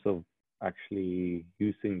in terms of actually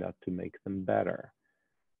using that to make them better.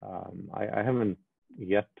 I haven't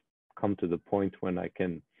yet come to the point when I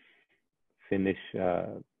can finish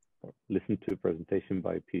listen to a presentation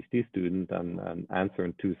by a PhD student and answer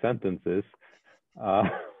in 2 sentences.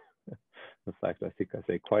 In fact, I think I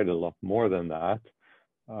say quite a lot more than that.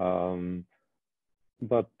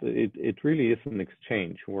 But it really is an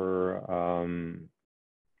exchange where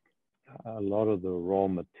a lot of the raw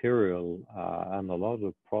material and a lot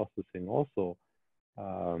of processing also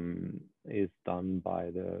is done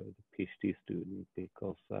by the PhD student,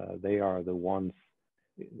 because they are the ones.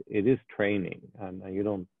 It is training, and you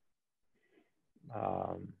don't.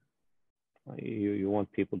 You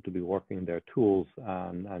want people to be working their tools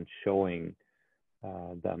and showing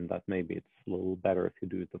them that maybe it's a little better if you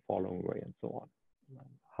do it the following way, and so on.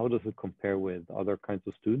 How does it compare with other kinds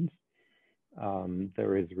of students?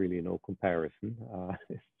 There is really no comparison.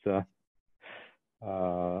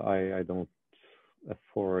 I don't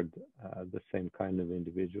afford the same kind of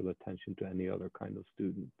individual attention to any other kind of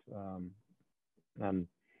student. And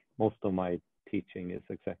most of my teaching is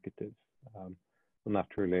executives. So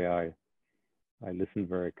naturally, I listen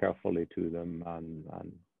very carefully to them, and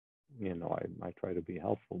you know, I try to be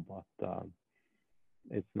helpful, but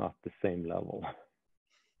it's not the same level.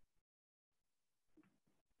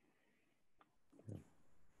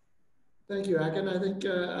 Thank you, Hakan. I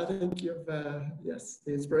think you've yes,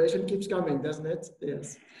 the inspiration keeps coming, doesn't it?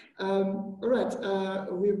 Yes. All right.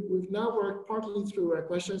 We've now worked partly through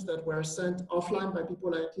questions that were sent offline by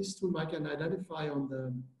people, at least whom I can identify on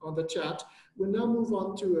the chat. We'll now move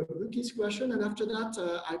on to Ruki's question, and after that,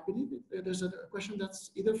 I believe there's a question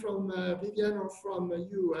that's either from Vivian or from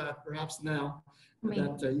you, perhaps now,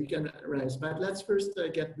 that you can raise. But let's first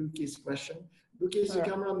get Ruki's question. Because the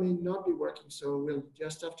camera may not be working, so we'll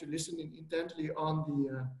just have to listen intently on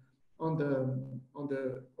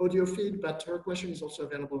the audio feed. But her question is also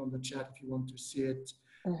available on the chat if you want to see it,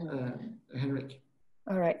 Henrich.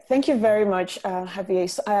 All right, thank you very much, Xavier.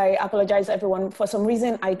 So I apologize, everyone. For some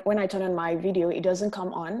reason, when I turn on my video, it doesn't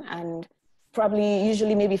come on, and probably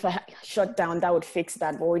usually maybe if I shut down, that would fix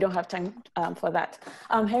that, but we don't have time for that.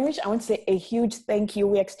 Henrich, I want to say a huge thank you.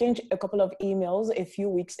 We exchanged a couple of emails a few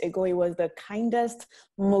weeks ago. It was the kindest,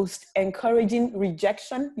 most encouraging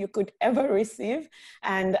rejection you could ever receive.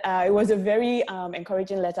 And it was a very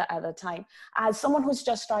encouraging letter at the time. As someone who's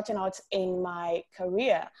just starting out in my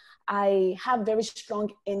career, I have very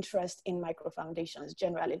strong interest in micro foundations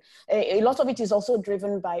generally. A lot of it is also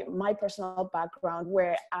driven by my personal background,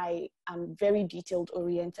 where I am very detailed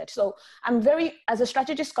oriented. So I'm very, as a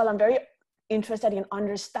strategy scholar, I'm very interested in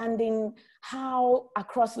understanding how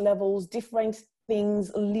across levels different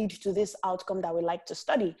things lead to this outcome that we like to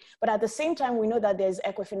study. But at the same time, we know that there's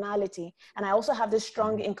equifinality. And I also have this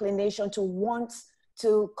strong inclination to want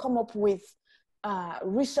to come up with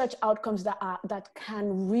research outcomes that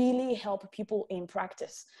can really help people in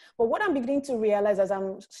practice. But what I'm beginning to realize as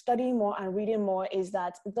I'm studying more and reading more is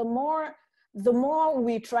that the more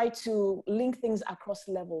we try to link things across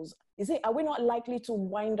levels, are we not likely to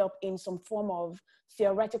wind up in some form of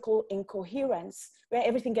theoretical incoherence where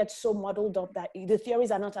everything gets so muddled up that the theories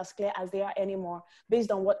are not as clear as they are anymore,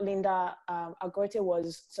 based on what Linda Agorte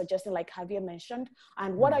was suggesting, like Javier mentioned?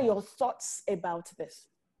 And what are your thoughts about this?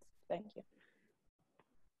 Thank you.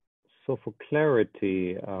 So for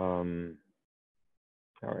clarity, all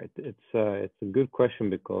right, it's a good question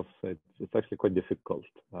because it's actually quite difficult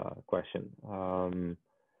question.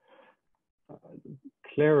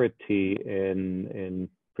 Clarity in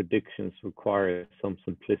predictions requires some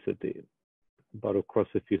simplicity, but of course,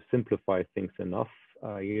 if you simplify things enough,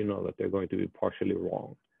 you know that they're going to be partially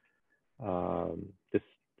wrong. Just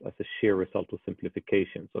as a sheer result of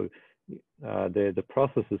simplification. So the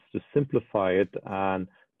process is to simplify it and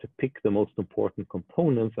to pick the most important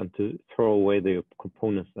components and to throw away the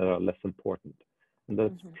components that are less important. And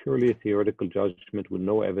that's purely a theoretical judgment with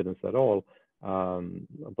no evidence at all.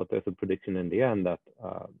 But there's a prediction in the end that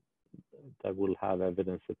that will have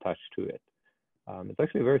evidence attached to it. It's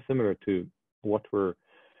actually very similar to what we're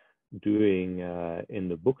doing in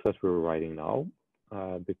the books that we're writing now,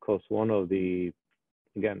 because one of the,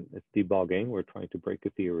 again, it's debugging. We're trying to break a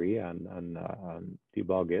theory and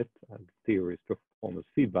debug it. And theory is performance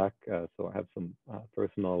feedback, so I have some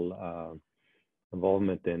personal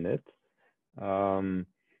involvement in it.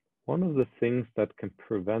 One of the things that can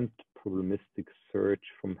prevent probabilistic search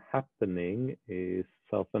from happening is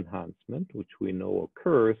self-enhancement, which we know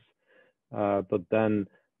occurs, but then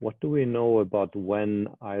what do we know about when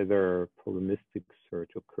either probabilistic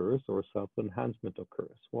search occurs or self-enhancement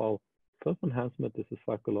occurs? Well, self-enhancement is a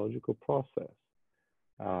psychological process.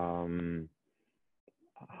 How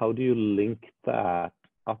do you link that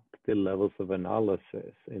up the levels of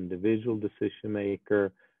analysis? Individual decision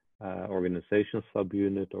maker, organization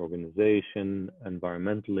subunit, organization,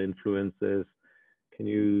 environmental influences. Can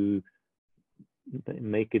you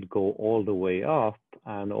make it go all the way up?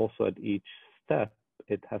 And also at each step,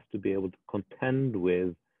 it has to be able to contend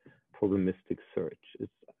with probabilistic search.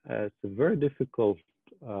 It's a very difficult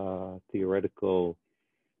theoretical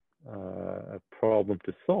problem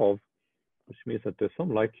to solve, which means that there's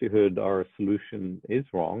some likelihood our solution is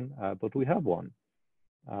wrong, but we have one.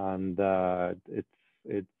 And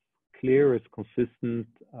it's clear, it's consistent.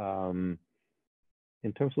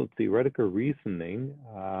 In terms of theoretical reasoning,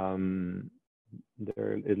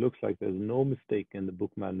 it looks like there's no mistake in the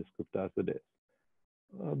book manuscript as it is.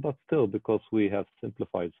 But still, because we have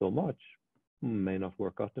simplified so much, may not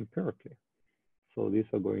work out empirically. So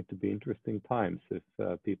these are going to be interesting times if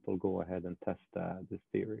people go ahead and test this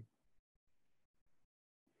theory.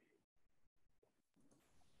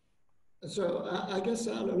 So I guess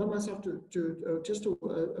I'll allow myself to just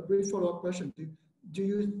a brief follow-up question. Do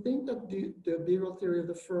you think that the behavioral theory of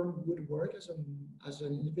the firm would work as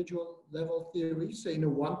an individual level theory, say in a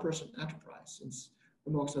one-person enterprise, since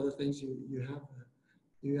amongst other things you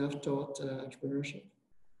have taught entrepreneurship?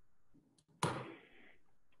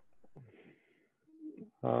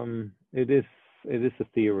 It is a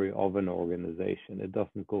theory of an organization. It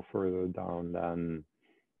doesn't go further down than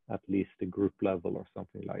at least the group level or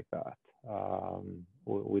something like that.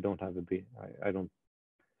 We don't have I don't.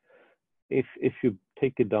 If you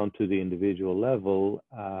take it down to the individual level,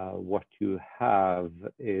 what you have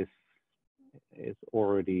is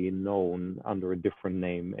already known under a different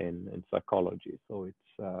name in psychology. So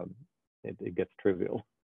it gets trivial.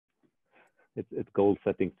 It's goal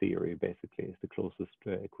setting theory, basically, is the closest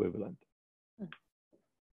equivalent.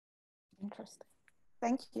 Interesting.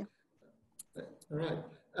 Thank you. All right.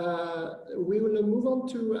 We will move on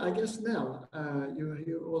to, I guess, Nell.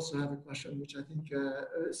 You also have a question, which I think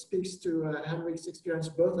speaks to Henrich's experience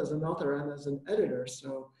both as an author and as an editor.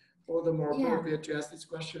 So all the more appropriate to ask this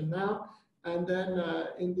question now. And then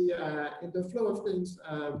in the flow of things,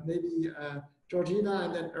 maybe Georgina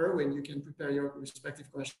and then Erwin, you can prepare your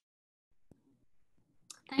respective questions.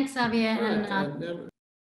 Thanks, Xavier. Right, and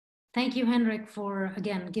thank you, Henrich, for,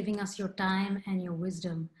 again, giving us your time and your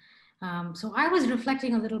wisdom. So I was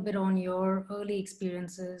reflecting a little bit on your early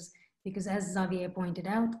experiences, because as Xavier pointed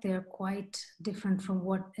out, they're quite different from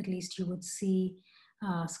what at least you would see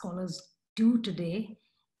scholars do today.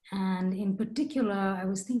 And in particular, I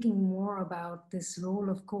was thinking more about this role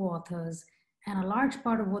of co-authors And a large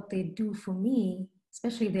part of what they do for me,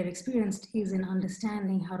 especially if they're experienced, is in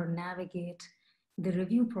understanding how to navigate the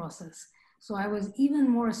review process. So I was even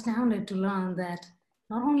more astounded to learn that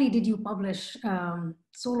not only did you publish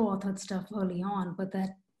solo authored stuff early on, but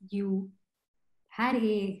that you had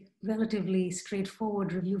a relatively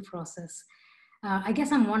straightforward review process. I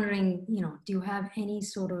guess I'm wondering, do you have any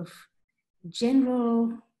sort of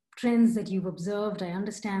general trends that you've observed? I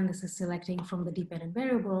understand this is selecting from the dependent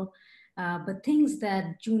variable, but things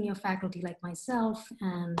that junior faculty like myself,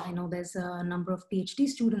 and I know there's a number of PhD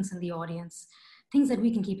students in the audience, things that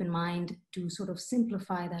we can keep in mind to sort of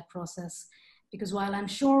simplify that process. Because while I'm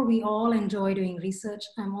sure we all enjoy doing research,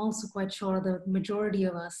 I'm also quite sure the majority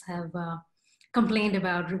of us have complained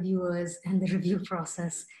about reviewers and the review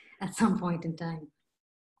process at some point in time.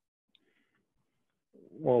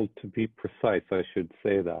 Well, to be precise, I should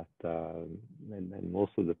say that in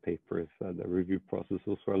most of the papers, the review process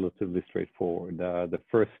was relatively straightforward. The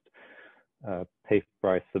first paper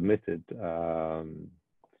I submitted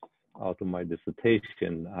out of my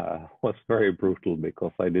dissertation was very brutal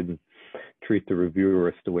because I didn't treat the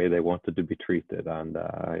reviewers the way they wanted to be treated, and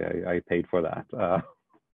I paid for that.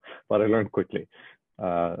 But I learned quickly.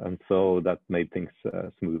 And so that made things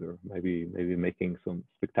smoother. Maybe making some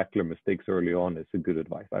spectacular mistakes early on is a good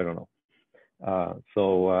advice. I don't know.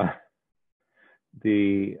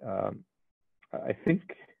 I think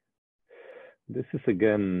this is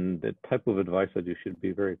again the type of advice that you should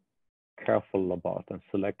be very careful about and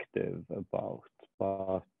selective about.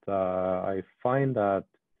 But I find that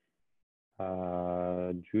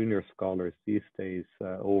junior scholars these days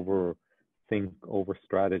overthink,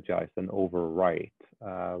 over-strategize, and overwrite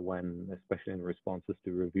especially in responses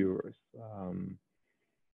to reviewers.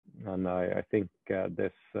 And I think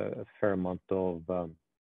there's a fair amount of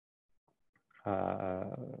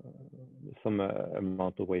some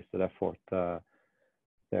amount of wasted effort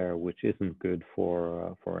there, which isn't good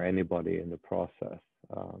for anybody in the process.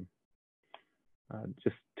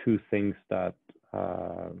 Just two things that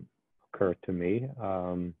occurred to me.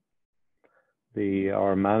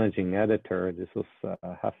 Our managing editor, this was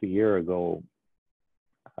half a year ago,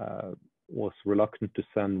 was reluctant to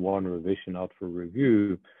send one revision out for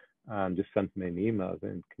review and just sent me an email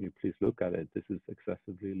saying, can you please look at it? This is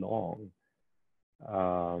excessively long.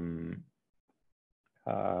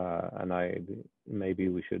 And maybe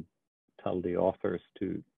we should tell the authors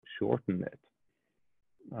to shorten it.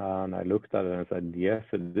 And I looked at it and said, yes,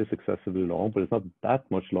 it is excessively long, but it's not that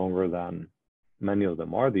much longer than many of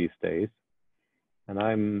them are these days. And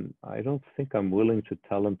I don't think I'm willing to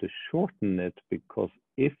tell them to shorten it, because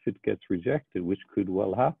if it gets rejected, which could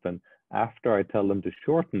well happen, after I tell them to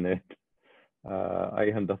shorten it,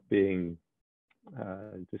 I end up being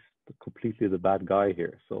just completely the bad guy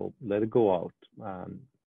here. So let it go out and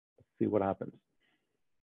see what happens.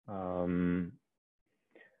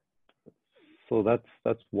 So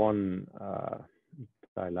that's one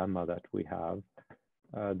dilemma that we have.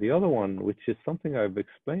 The other one, which is something I've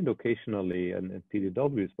explained occasionally in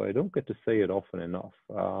PDWs, but I don't get to say it often enough.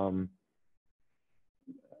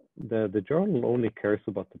 The journal only cares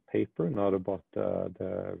about the paper, not about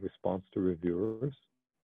the response to reviewers.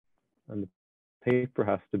 And the paper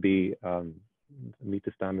has to be meet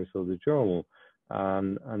the standards of the journal.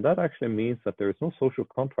 And that actually means that there is no social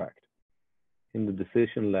contract in the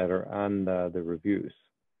decision letter and the reviews.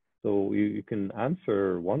 So you can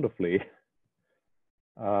answer wonderfully,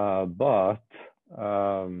 but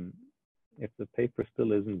if the paper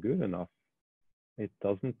still isn't good enough, it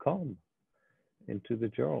doesn't come into the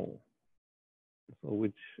journal. So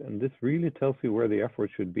and this really tells you where the effort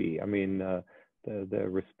should be. I mean, the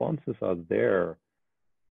responses are there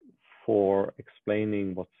for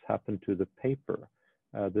explaining what's happened to the paper.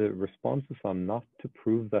 The responses are not to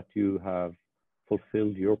prove that you have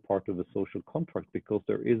fulfilled your part of the social contract, because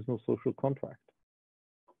there is no social contract.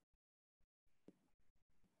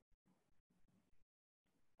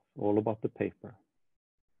 All about the paper.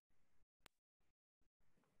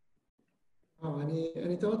 Oh,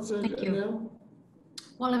 any thoughts? Thank you.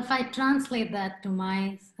 Well, if I translate that to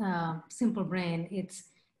my simple brain, it's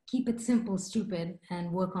keep it simple, stupid,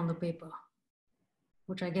 and work on the paper,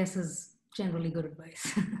 which I guess is generally good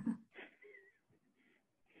advice.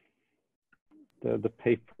 The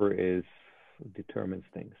paper determines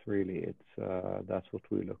things, really. It's that's what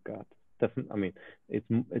we look at. I mean, it's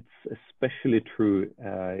especially true.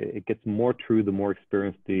 It gets more true the more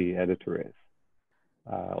experienced the editor is.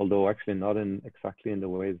 Although actually not exactly in the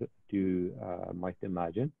way that you might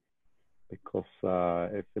imagine, because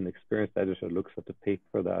if an experienced editor looks at the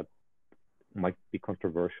paper that might be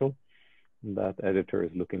controversial, that editor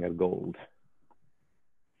is looking at gold.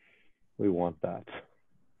 We want that.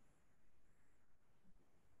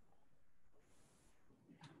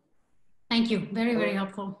 Thank you. Very, very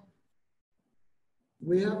helpful.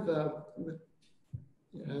 We have,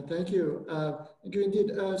 yeah, thank you. Thank you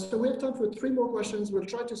indeed. So we have time for 3 more questions. We'll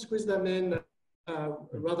try to squeeze them in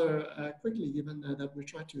rather quickly, given that we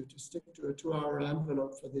try to stick to a 2-hour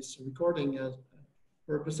envelope for this recording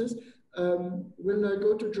purposes. We'll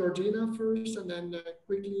go to Georgina first, and then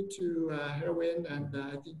quickly to Herwin, and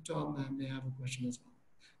I think Tom may have a question as well.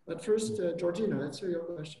 But first, Georgina, let's hear your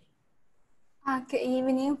question. Good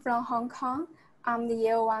evening from Hong Kong. I'm the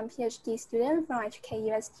Year 1 PhD student from HK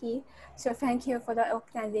UST. So thank you for the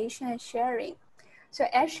organization and sharing. So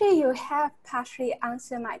actually you have partially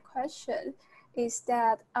answered my question, is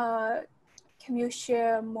that can you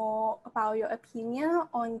share more about your opinion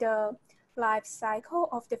on the life cycle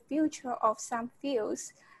of the future of some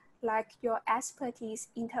fields, like your expertise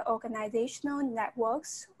in interorganizational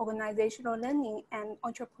networks, organizational learning, and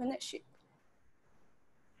entrepreneurship?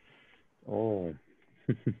 Oh,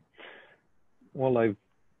 well, I've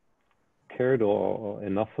cared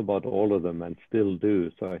enough about all of them and still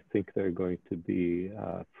do. So I think they're going to be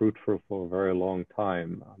fruitful for a very long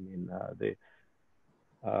time. I mean,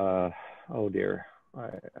 oh dear,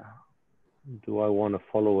 do I want to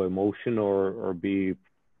follow emotion or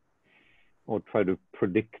try to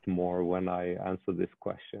predict more when I answer this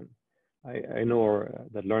question? I know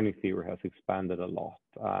that learning theory has expanded a lot,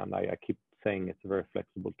 and I keep saying it's a very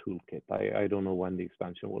flexible toolkit. I don't know when the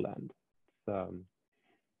expansion will end.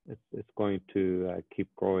 It's going to keep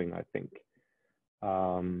growing, I think.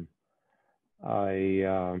 I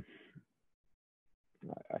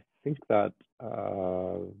think that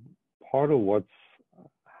part of what's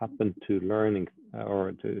happened to learning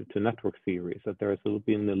or to network theory is that there has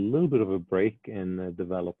been a little bit of a break in the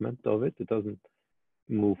development of it. It doesn't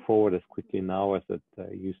move forward as quickly now as it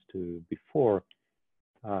used to before.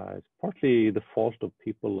 It's partly the fault of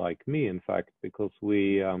people like me, in fact, because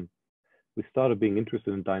we started being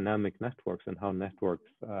interested in dynamic networks and how networks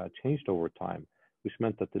changed over time, which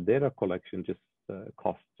meant that the data collection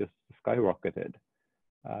cost just skyrocketed,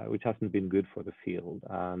 which hasn't been good for the field.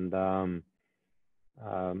 And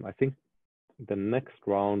I think the next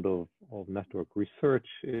round of network research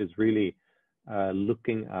is really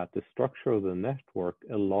looking at the structure of the network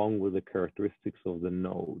along with the characteristics of the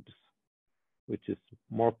nodes, which is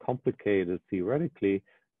more complicated theoretically,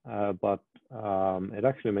 but it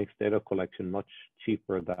actually makes data collection much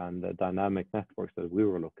cheaper than the dynamic networks that we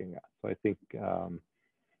were looking at. So I think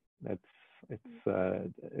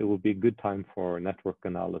it will be a good time for network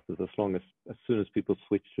analysis as soon as people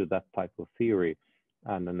switch to that type of theory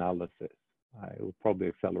and analysis. It will probably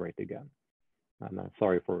accelerate again. And I'm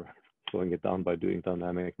sorry for slowing it down by doing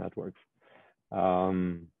dynamic networks.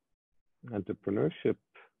 Entrepreneurship,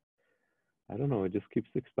 I don't know, it just keeps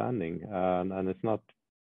expanding. And it's not,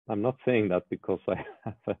 I'm not saying that because I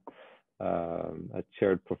have a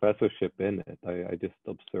chaired professorship in it. I just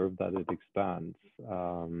observe that it expands.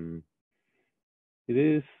 It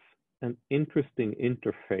is an interesting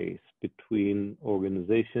interface between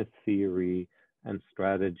organization theory and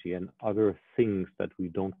strategy and other things that we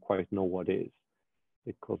don't quite know what is,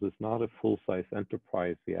 because it's not a full-size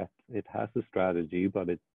enterprise yet. It has a strategy, but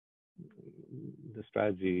the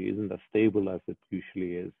strategy isn't as stable as it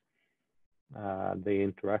usually is. They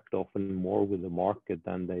interact often more with the market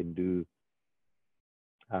than they do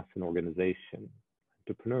as an organization.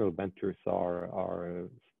 Entrepreneurial ventures are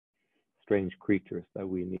strange creatures that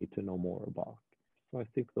we need to know more about. So I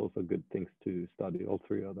think those are good things to study, all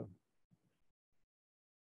three of them.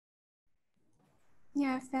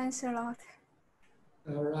 Yeah, thanks a lot.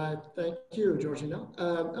 All right, thank you, Georgina.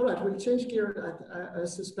 All right, we'll change gear, I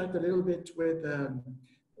suspect, a little bit with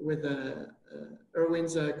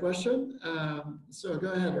Erwin's question. So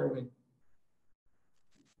go ahead, Erwin.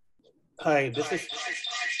 Hi, this is,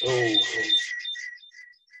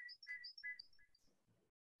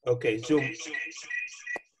 okay, Zoom.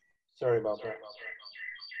 Sorry about that.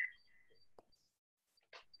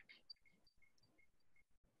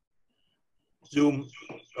 Zoom.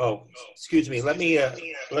 Oh, excuse me. Let me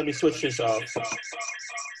switch this off.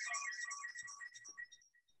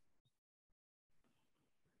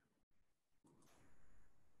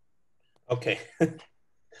 Okay.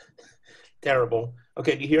 Terrible.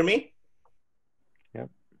 Okay, do you hear me? Yep.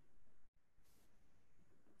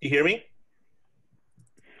 Do you hear me?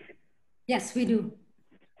 Yes, we do.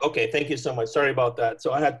 Okay, thank you so much. Sorry about that.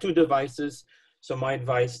 So I had two devices. So my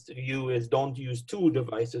advice to you is don't use two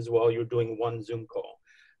devices while you're doing one Zoom call.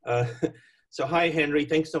 So hi, Henry.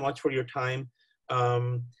 Thanks so much for your time. I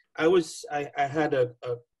had a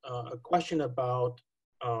question about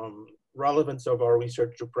relevance of our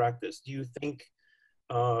research to practice. Do you think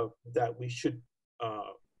that we should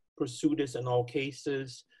pursue this in all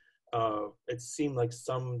cases? It seemed like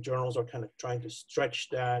some journals are kind of trying to stretch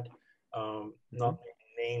that, not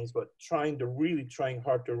naming names, but really trying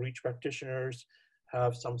hard to reach practitioners,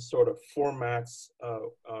 have some sort of formats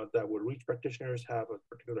that would reach practitioners, have a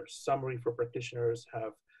particular summary for practitioners,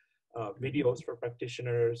 have videos for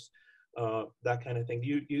practitioners, that kind of thing.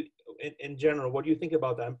 In general, what do you think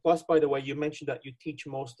about that? And plus, by the way, you mentioned that you teach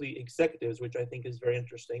mostly executives, which I think is very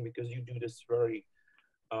interesting because you do this very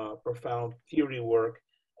profound theory work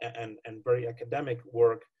and very academic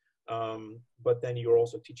work, but then you're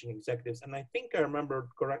also teaching executives. And I think I remember,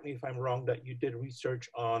 correct me if I'm wrong, that you did research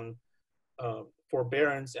on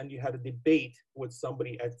forbearance, and you had a debate with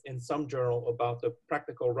somebody in some journal about the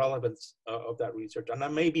practical relevance of that research. And I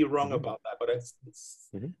may be wrong about that, but it's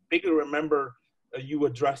big to remember you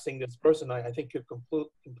addressing this person. I think you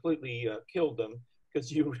completely killed them,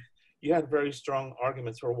 because you had very strong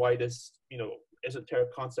arguments for why this,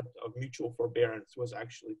 esoteric concept of mutual forbearance was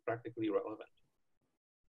actually practically relevant.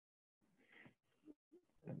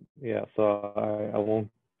 Yeah, so I won't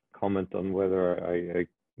comment on whether I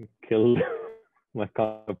killed my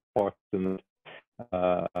counterpart in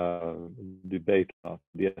debate,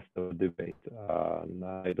 the STR debate. And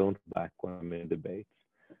I don't back when I'm in debates.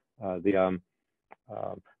 I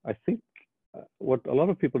think what a lot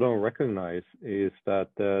of people don't recognize is that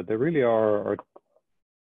there really are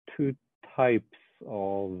two types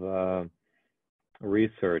of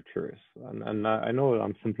researchers, and I know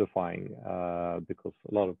I'm simplifying because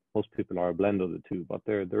most people are a blend of the two, but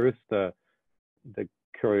there is the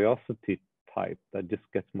curiosity type that just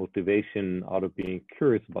gets motivation out of being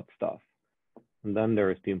curious about stuff, and then there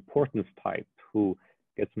is the importance type who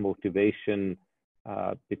gets motivation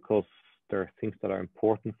because there are things that are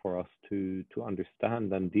important for us to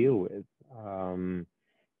understand and deal with,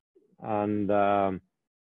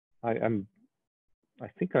 I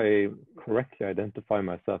think I correctly identify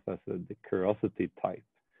myself as the curiosity type,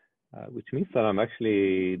 which means that I'm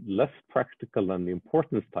actually less practical than the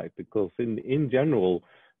importance type, because in general,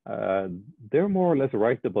 they're more or less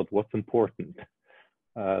right about what's important.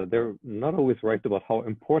 They're not always right about how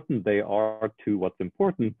important they are to what's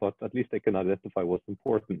important, but at least they can identify what's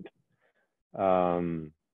important.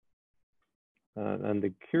 And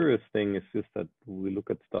the curious thing is just that we look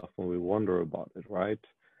at stuff and we wonder about it, right?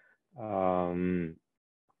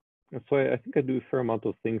 So I think I do a fair amount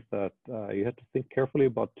of things that you have to think carefully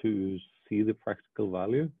about to see the practical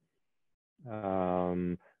value.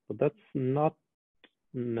 But that's not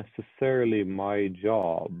necessarily my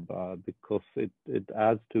job because it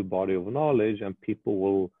adds to a body of knowledge and people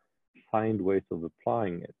will find ways of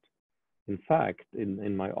applying it. In fact,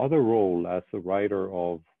 in my other role as a writer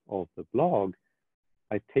of the blog,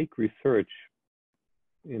 I take research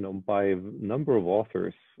by a number of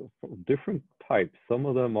authors of different types. Some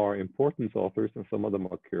of them are importance authors and some of them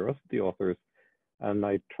are curiosity authors. And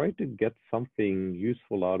I try to get something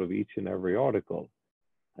useful out of each and every article.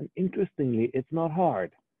 And interestingly, it's not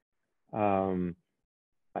hard.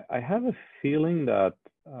 I have a feeling that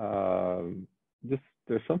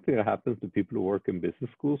there's something that happens to people who work in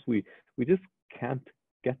business schools. We just can't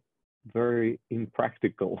get very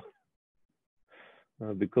impractical.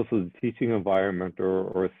 Because of the teaching environment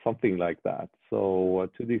or something like that. So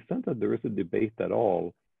to the extent that there is a debate at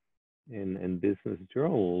all in business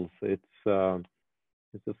journals, it's a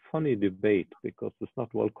funny debate because it's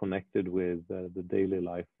not well connected with the daily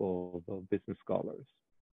life of business scholars.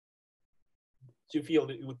 Do you feel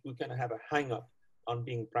that we kind of have a hang up on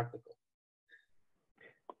being practical?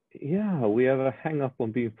 Yeah, we have a hang up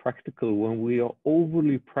on being practical when we are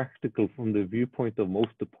overly practical from the viewpoint of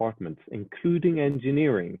most departments, including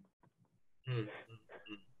engineering.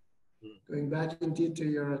 Going back indeed to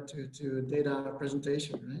your to data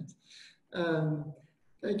presentation, right?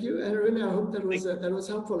 Thank you, and really, I hope that was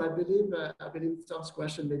helpful. I believe Tom's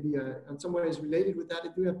question maybe in some ways related with that.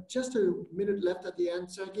 If we have just a minute left at the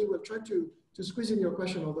end, Sergey, we'll try to squeeze in your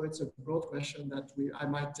question, although it's a broad question that I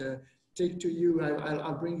might take to you.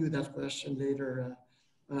 I'll bring you that question later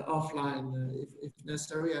offline if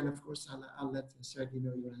necessary, and of course I'll let Sergey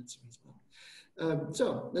know your answer as well.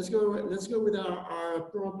 So let's go with our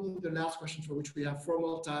probably the last question for which we have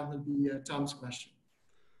formal time will be Tom's question.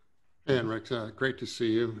 Hey, Henrich, great to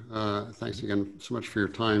see you. Thanks again so much for your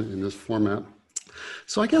time in this format.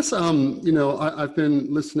 So I guess, I've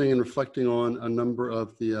been listening and reflecting on a number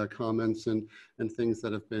of the comments and things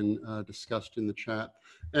that have been discussed in the chat.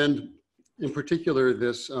 And, in particular,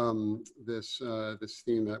 this theme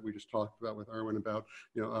that we just talked about with Erwin about,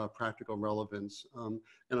 practical relevance. And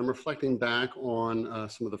I'm reflecting back on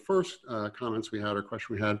some of the first comments we had or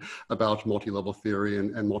question we had about multi-level theory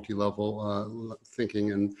and multi-level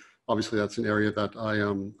thinking. And obviously that's an area that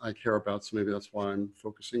I care about. So maybe that's why I'm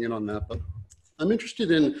focusing in on that. But I'm interested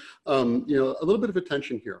in, a little bit of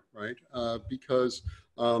attention here, right? Because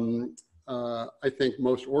I think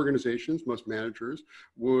most organizations, most managers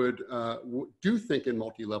would do think in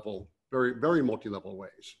multi-level, very, very multi-level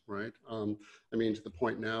ways, right? I mean, to the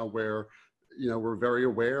point now where, we're very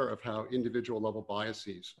aware of how individual level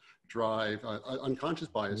biases drive, unconscious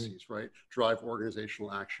biases, right? Drive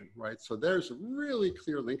organizational action, right? So there's really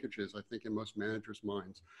clear linkages, I think, in most managers'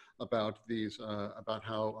 minds about these, about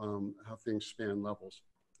how things span levels.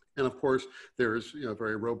 And of course, there's,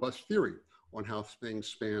 very robust theory on how things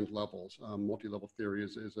span levels. Multi-level theory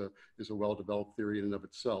is a well-developed theory in and of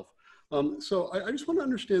itself. So I just want to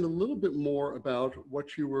understand a little bit more about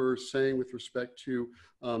what you were saying with respect to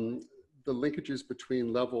the linkages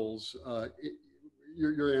between levels.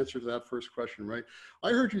 Your answer to that first question, right?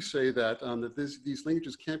 I heard you say that, that these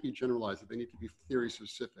linkages can't be generalized, that they need to be theory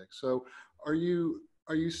specific. So are you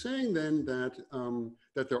saying then that,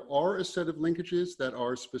 that there are a set of linkages that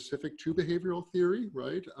are specific to behavioral theory,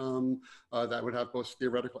 right? That would have both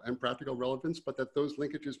theoretical and practical relevance, but that those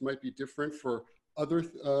linkages might be different for other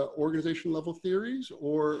organization level theories?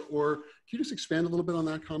 Or can you just expand a little bit on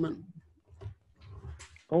that comment?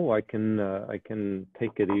 Oh, I can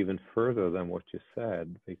take it even further than what you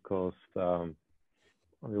said, because I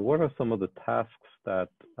mean, what are some of the tasks that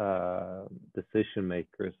decision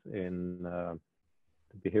makers in the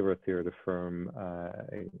behavioral theory firm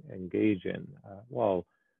engage in? Well,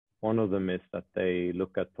 one of them is that they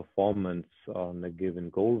look at performance on a given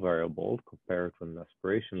goal variable compared to an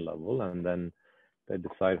aspiration level, and then they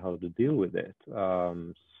decide how to deal with it.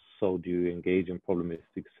 So do you engage in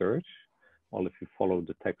probabilistic search? Well, if you follow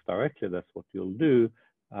the text directly, that's what you'll do.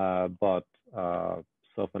 But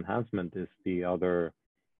self-enhancement is the other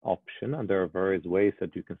option, and there are various ways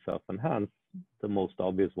that you can self-enhance. The most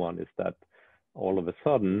obvious one is that all of a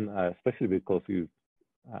sudden, especially because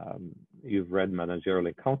you've read managerial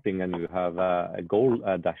accounting and you have a goal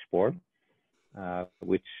dashboard,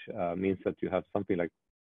 which means that you have something like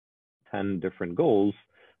 10 different goals.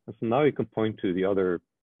 And so now you can point to the other,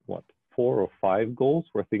 4 or 5 goals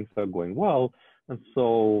where things are going well. And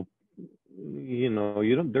so,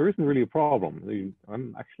 there isn't really a problem.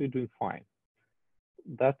 I'm actually doing fine.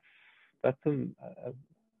 That's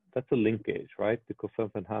a linkage, right? Because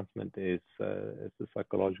self-enhancement is a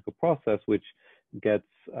psychological process which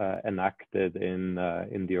gets enacted in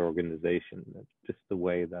the organization. That's just the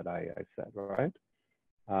way that I said, right?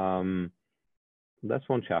 That's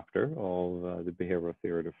one chapter of the behavioral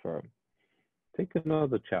theory of the firm. Take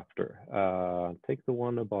another chapter. Take the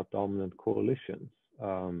one about dominant coalitions.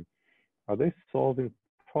 Are they solving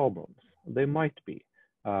problems? They might be.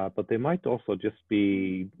 But they might also just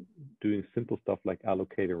be doing simple stuff like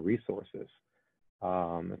allocating resources.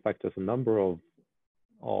 In fact, there's a number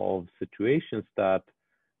of situations that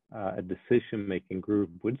a decision-making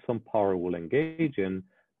group with some power will engage in,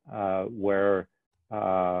 where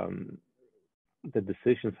the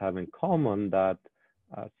decisions have in common that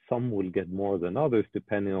some will get more than others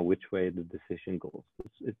depending on which way the decision goes.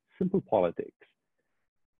 It's simple politics.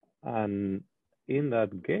 And in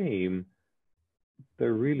that game,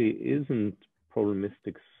 there really isn't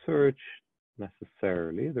probabilistic search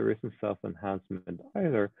necessarily. There isn't self-enhancement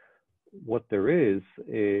either. What there is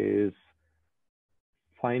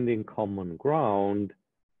finding common ground,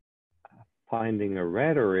 finding a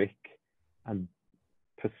rhetoric, and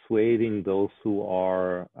persuading those who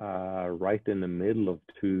are right in the middle of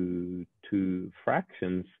two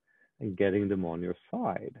fractions and getting them on your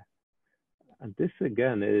side. And this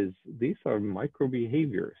again these are micro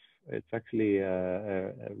behaviors. It's actually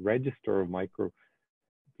a register of micro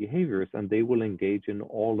behaviors, and they will engage in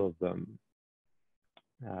all of them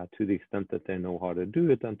to the extent that they know how to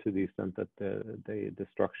do it and to the extent that the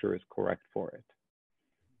structure is correct for it.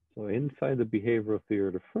 So inside the behavioral theory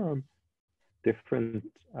of the firm, different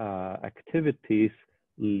activities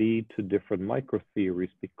lead to different micro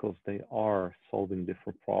theories because they are solving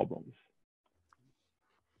different problems.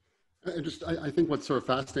 I think what's sort of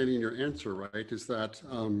fascinating in your answer, right, is that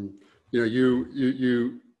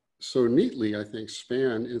you so neatly, I think,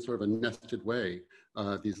 span in sort of a nested way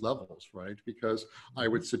these levels, right? Because I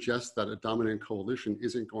would suggest that a dominant coalition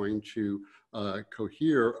isn't going to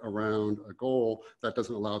cohere around a goal that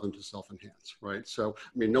doesn't allow them to self-enhance, right? So,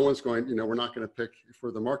 I mean, no one's going, we're not going to pick,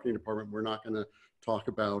 for the marketing department, we're not going to talk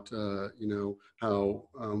about, you know, how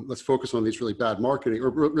let's focus on these really bad marketing or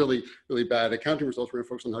really bad accounting results. We're going to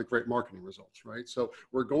focus on how great marketing results, right? So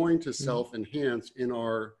we're going to self-enhance in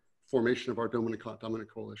our formation of our dominant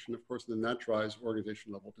coalition. Of course, then that drives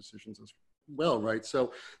organization level decisions as well, right?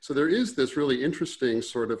 So there is this really interesting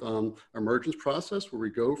sort of emergence process where we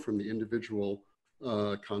go from the individual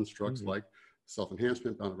constructs like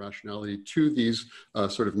self-enhancement, bounded rationality, to these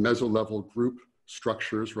sort of meso-level group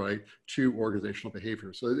structures, right, to organizational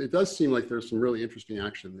behavior. So it does seem like there's some really interesting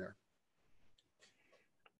action there.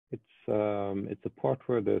 It's a part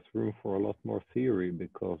where there's room for a lot more theory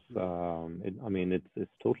because, I mean,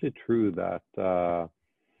 it's totally true that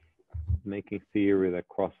making theory that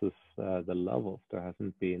crosses the levels, there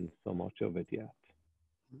hasn't been so much of it yet.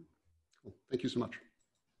 Cool. Thank you so much.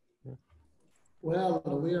 Well,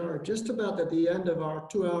 we are just about at the end of our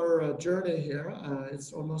 2-hour journey here.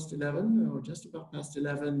 It's almost 11, or just about past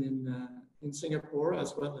 11 in Singapore,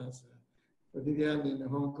 as well as for Vivian in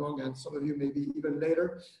Hong Kong, and some of you maybe even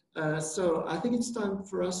later. So I think it's time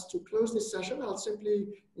for us to close this session. I'll simply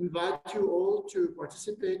invite you all to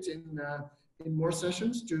participate in more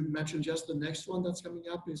sessions. To mention just the next one that's coming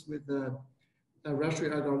up is with Rashri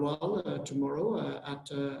Agarwal tomorrow at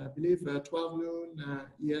I believe 12 noon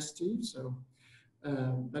EST. So.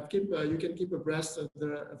 But you can keep abreast of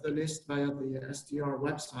the list via the STR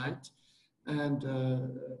website and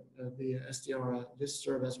the STR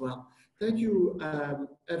listserv as well. Thank you,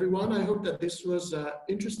 everyone. I hope that this was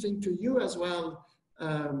interesting to you as well.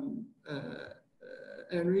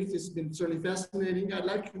 Henrich, it's been certainly fascinating. I'd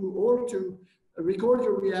like you all to record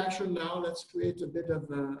your reaction now. Let's create a bit of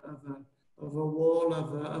a wall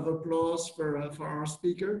of applause for our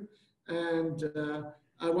speaker. And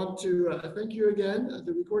I want to thank you again.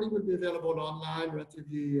 The recording will be available online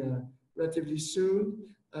relatively soon.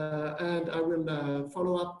 And I will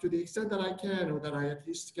follow up to the extent that I can, or that I at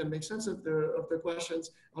least can make sense of the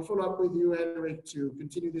questions. I'll follow up with you, Henrich, to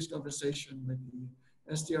continue this conversation with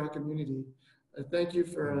the STR community. Thank you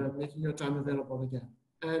for making your time available again.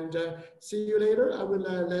 And see you later. I will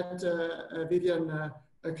let Vivian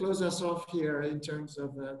close us off here in terms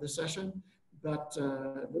of the session. But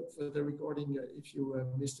look for the recording if you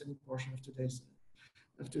missed any portion of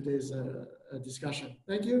today's discussion.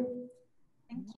 Thank you. Thank you.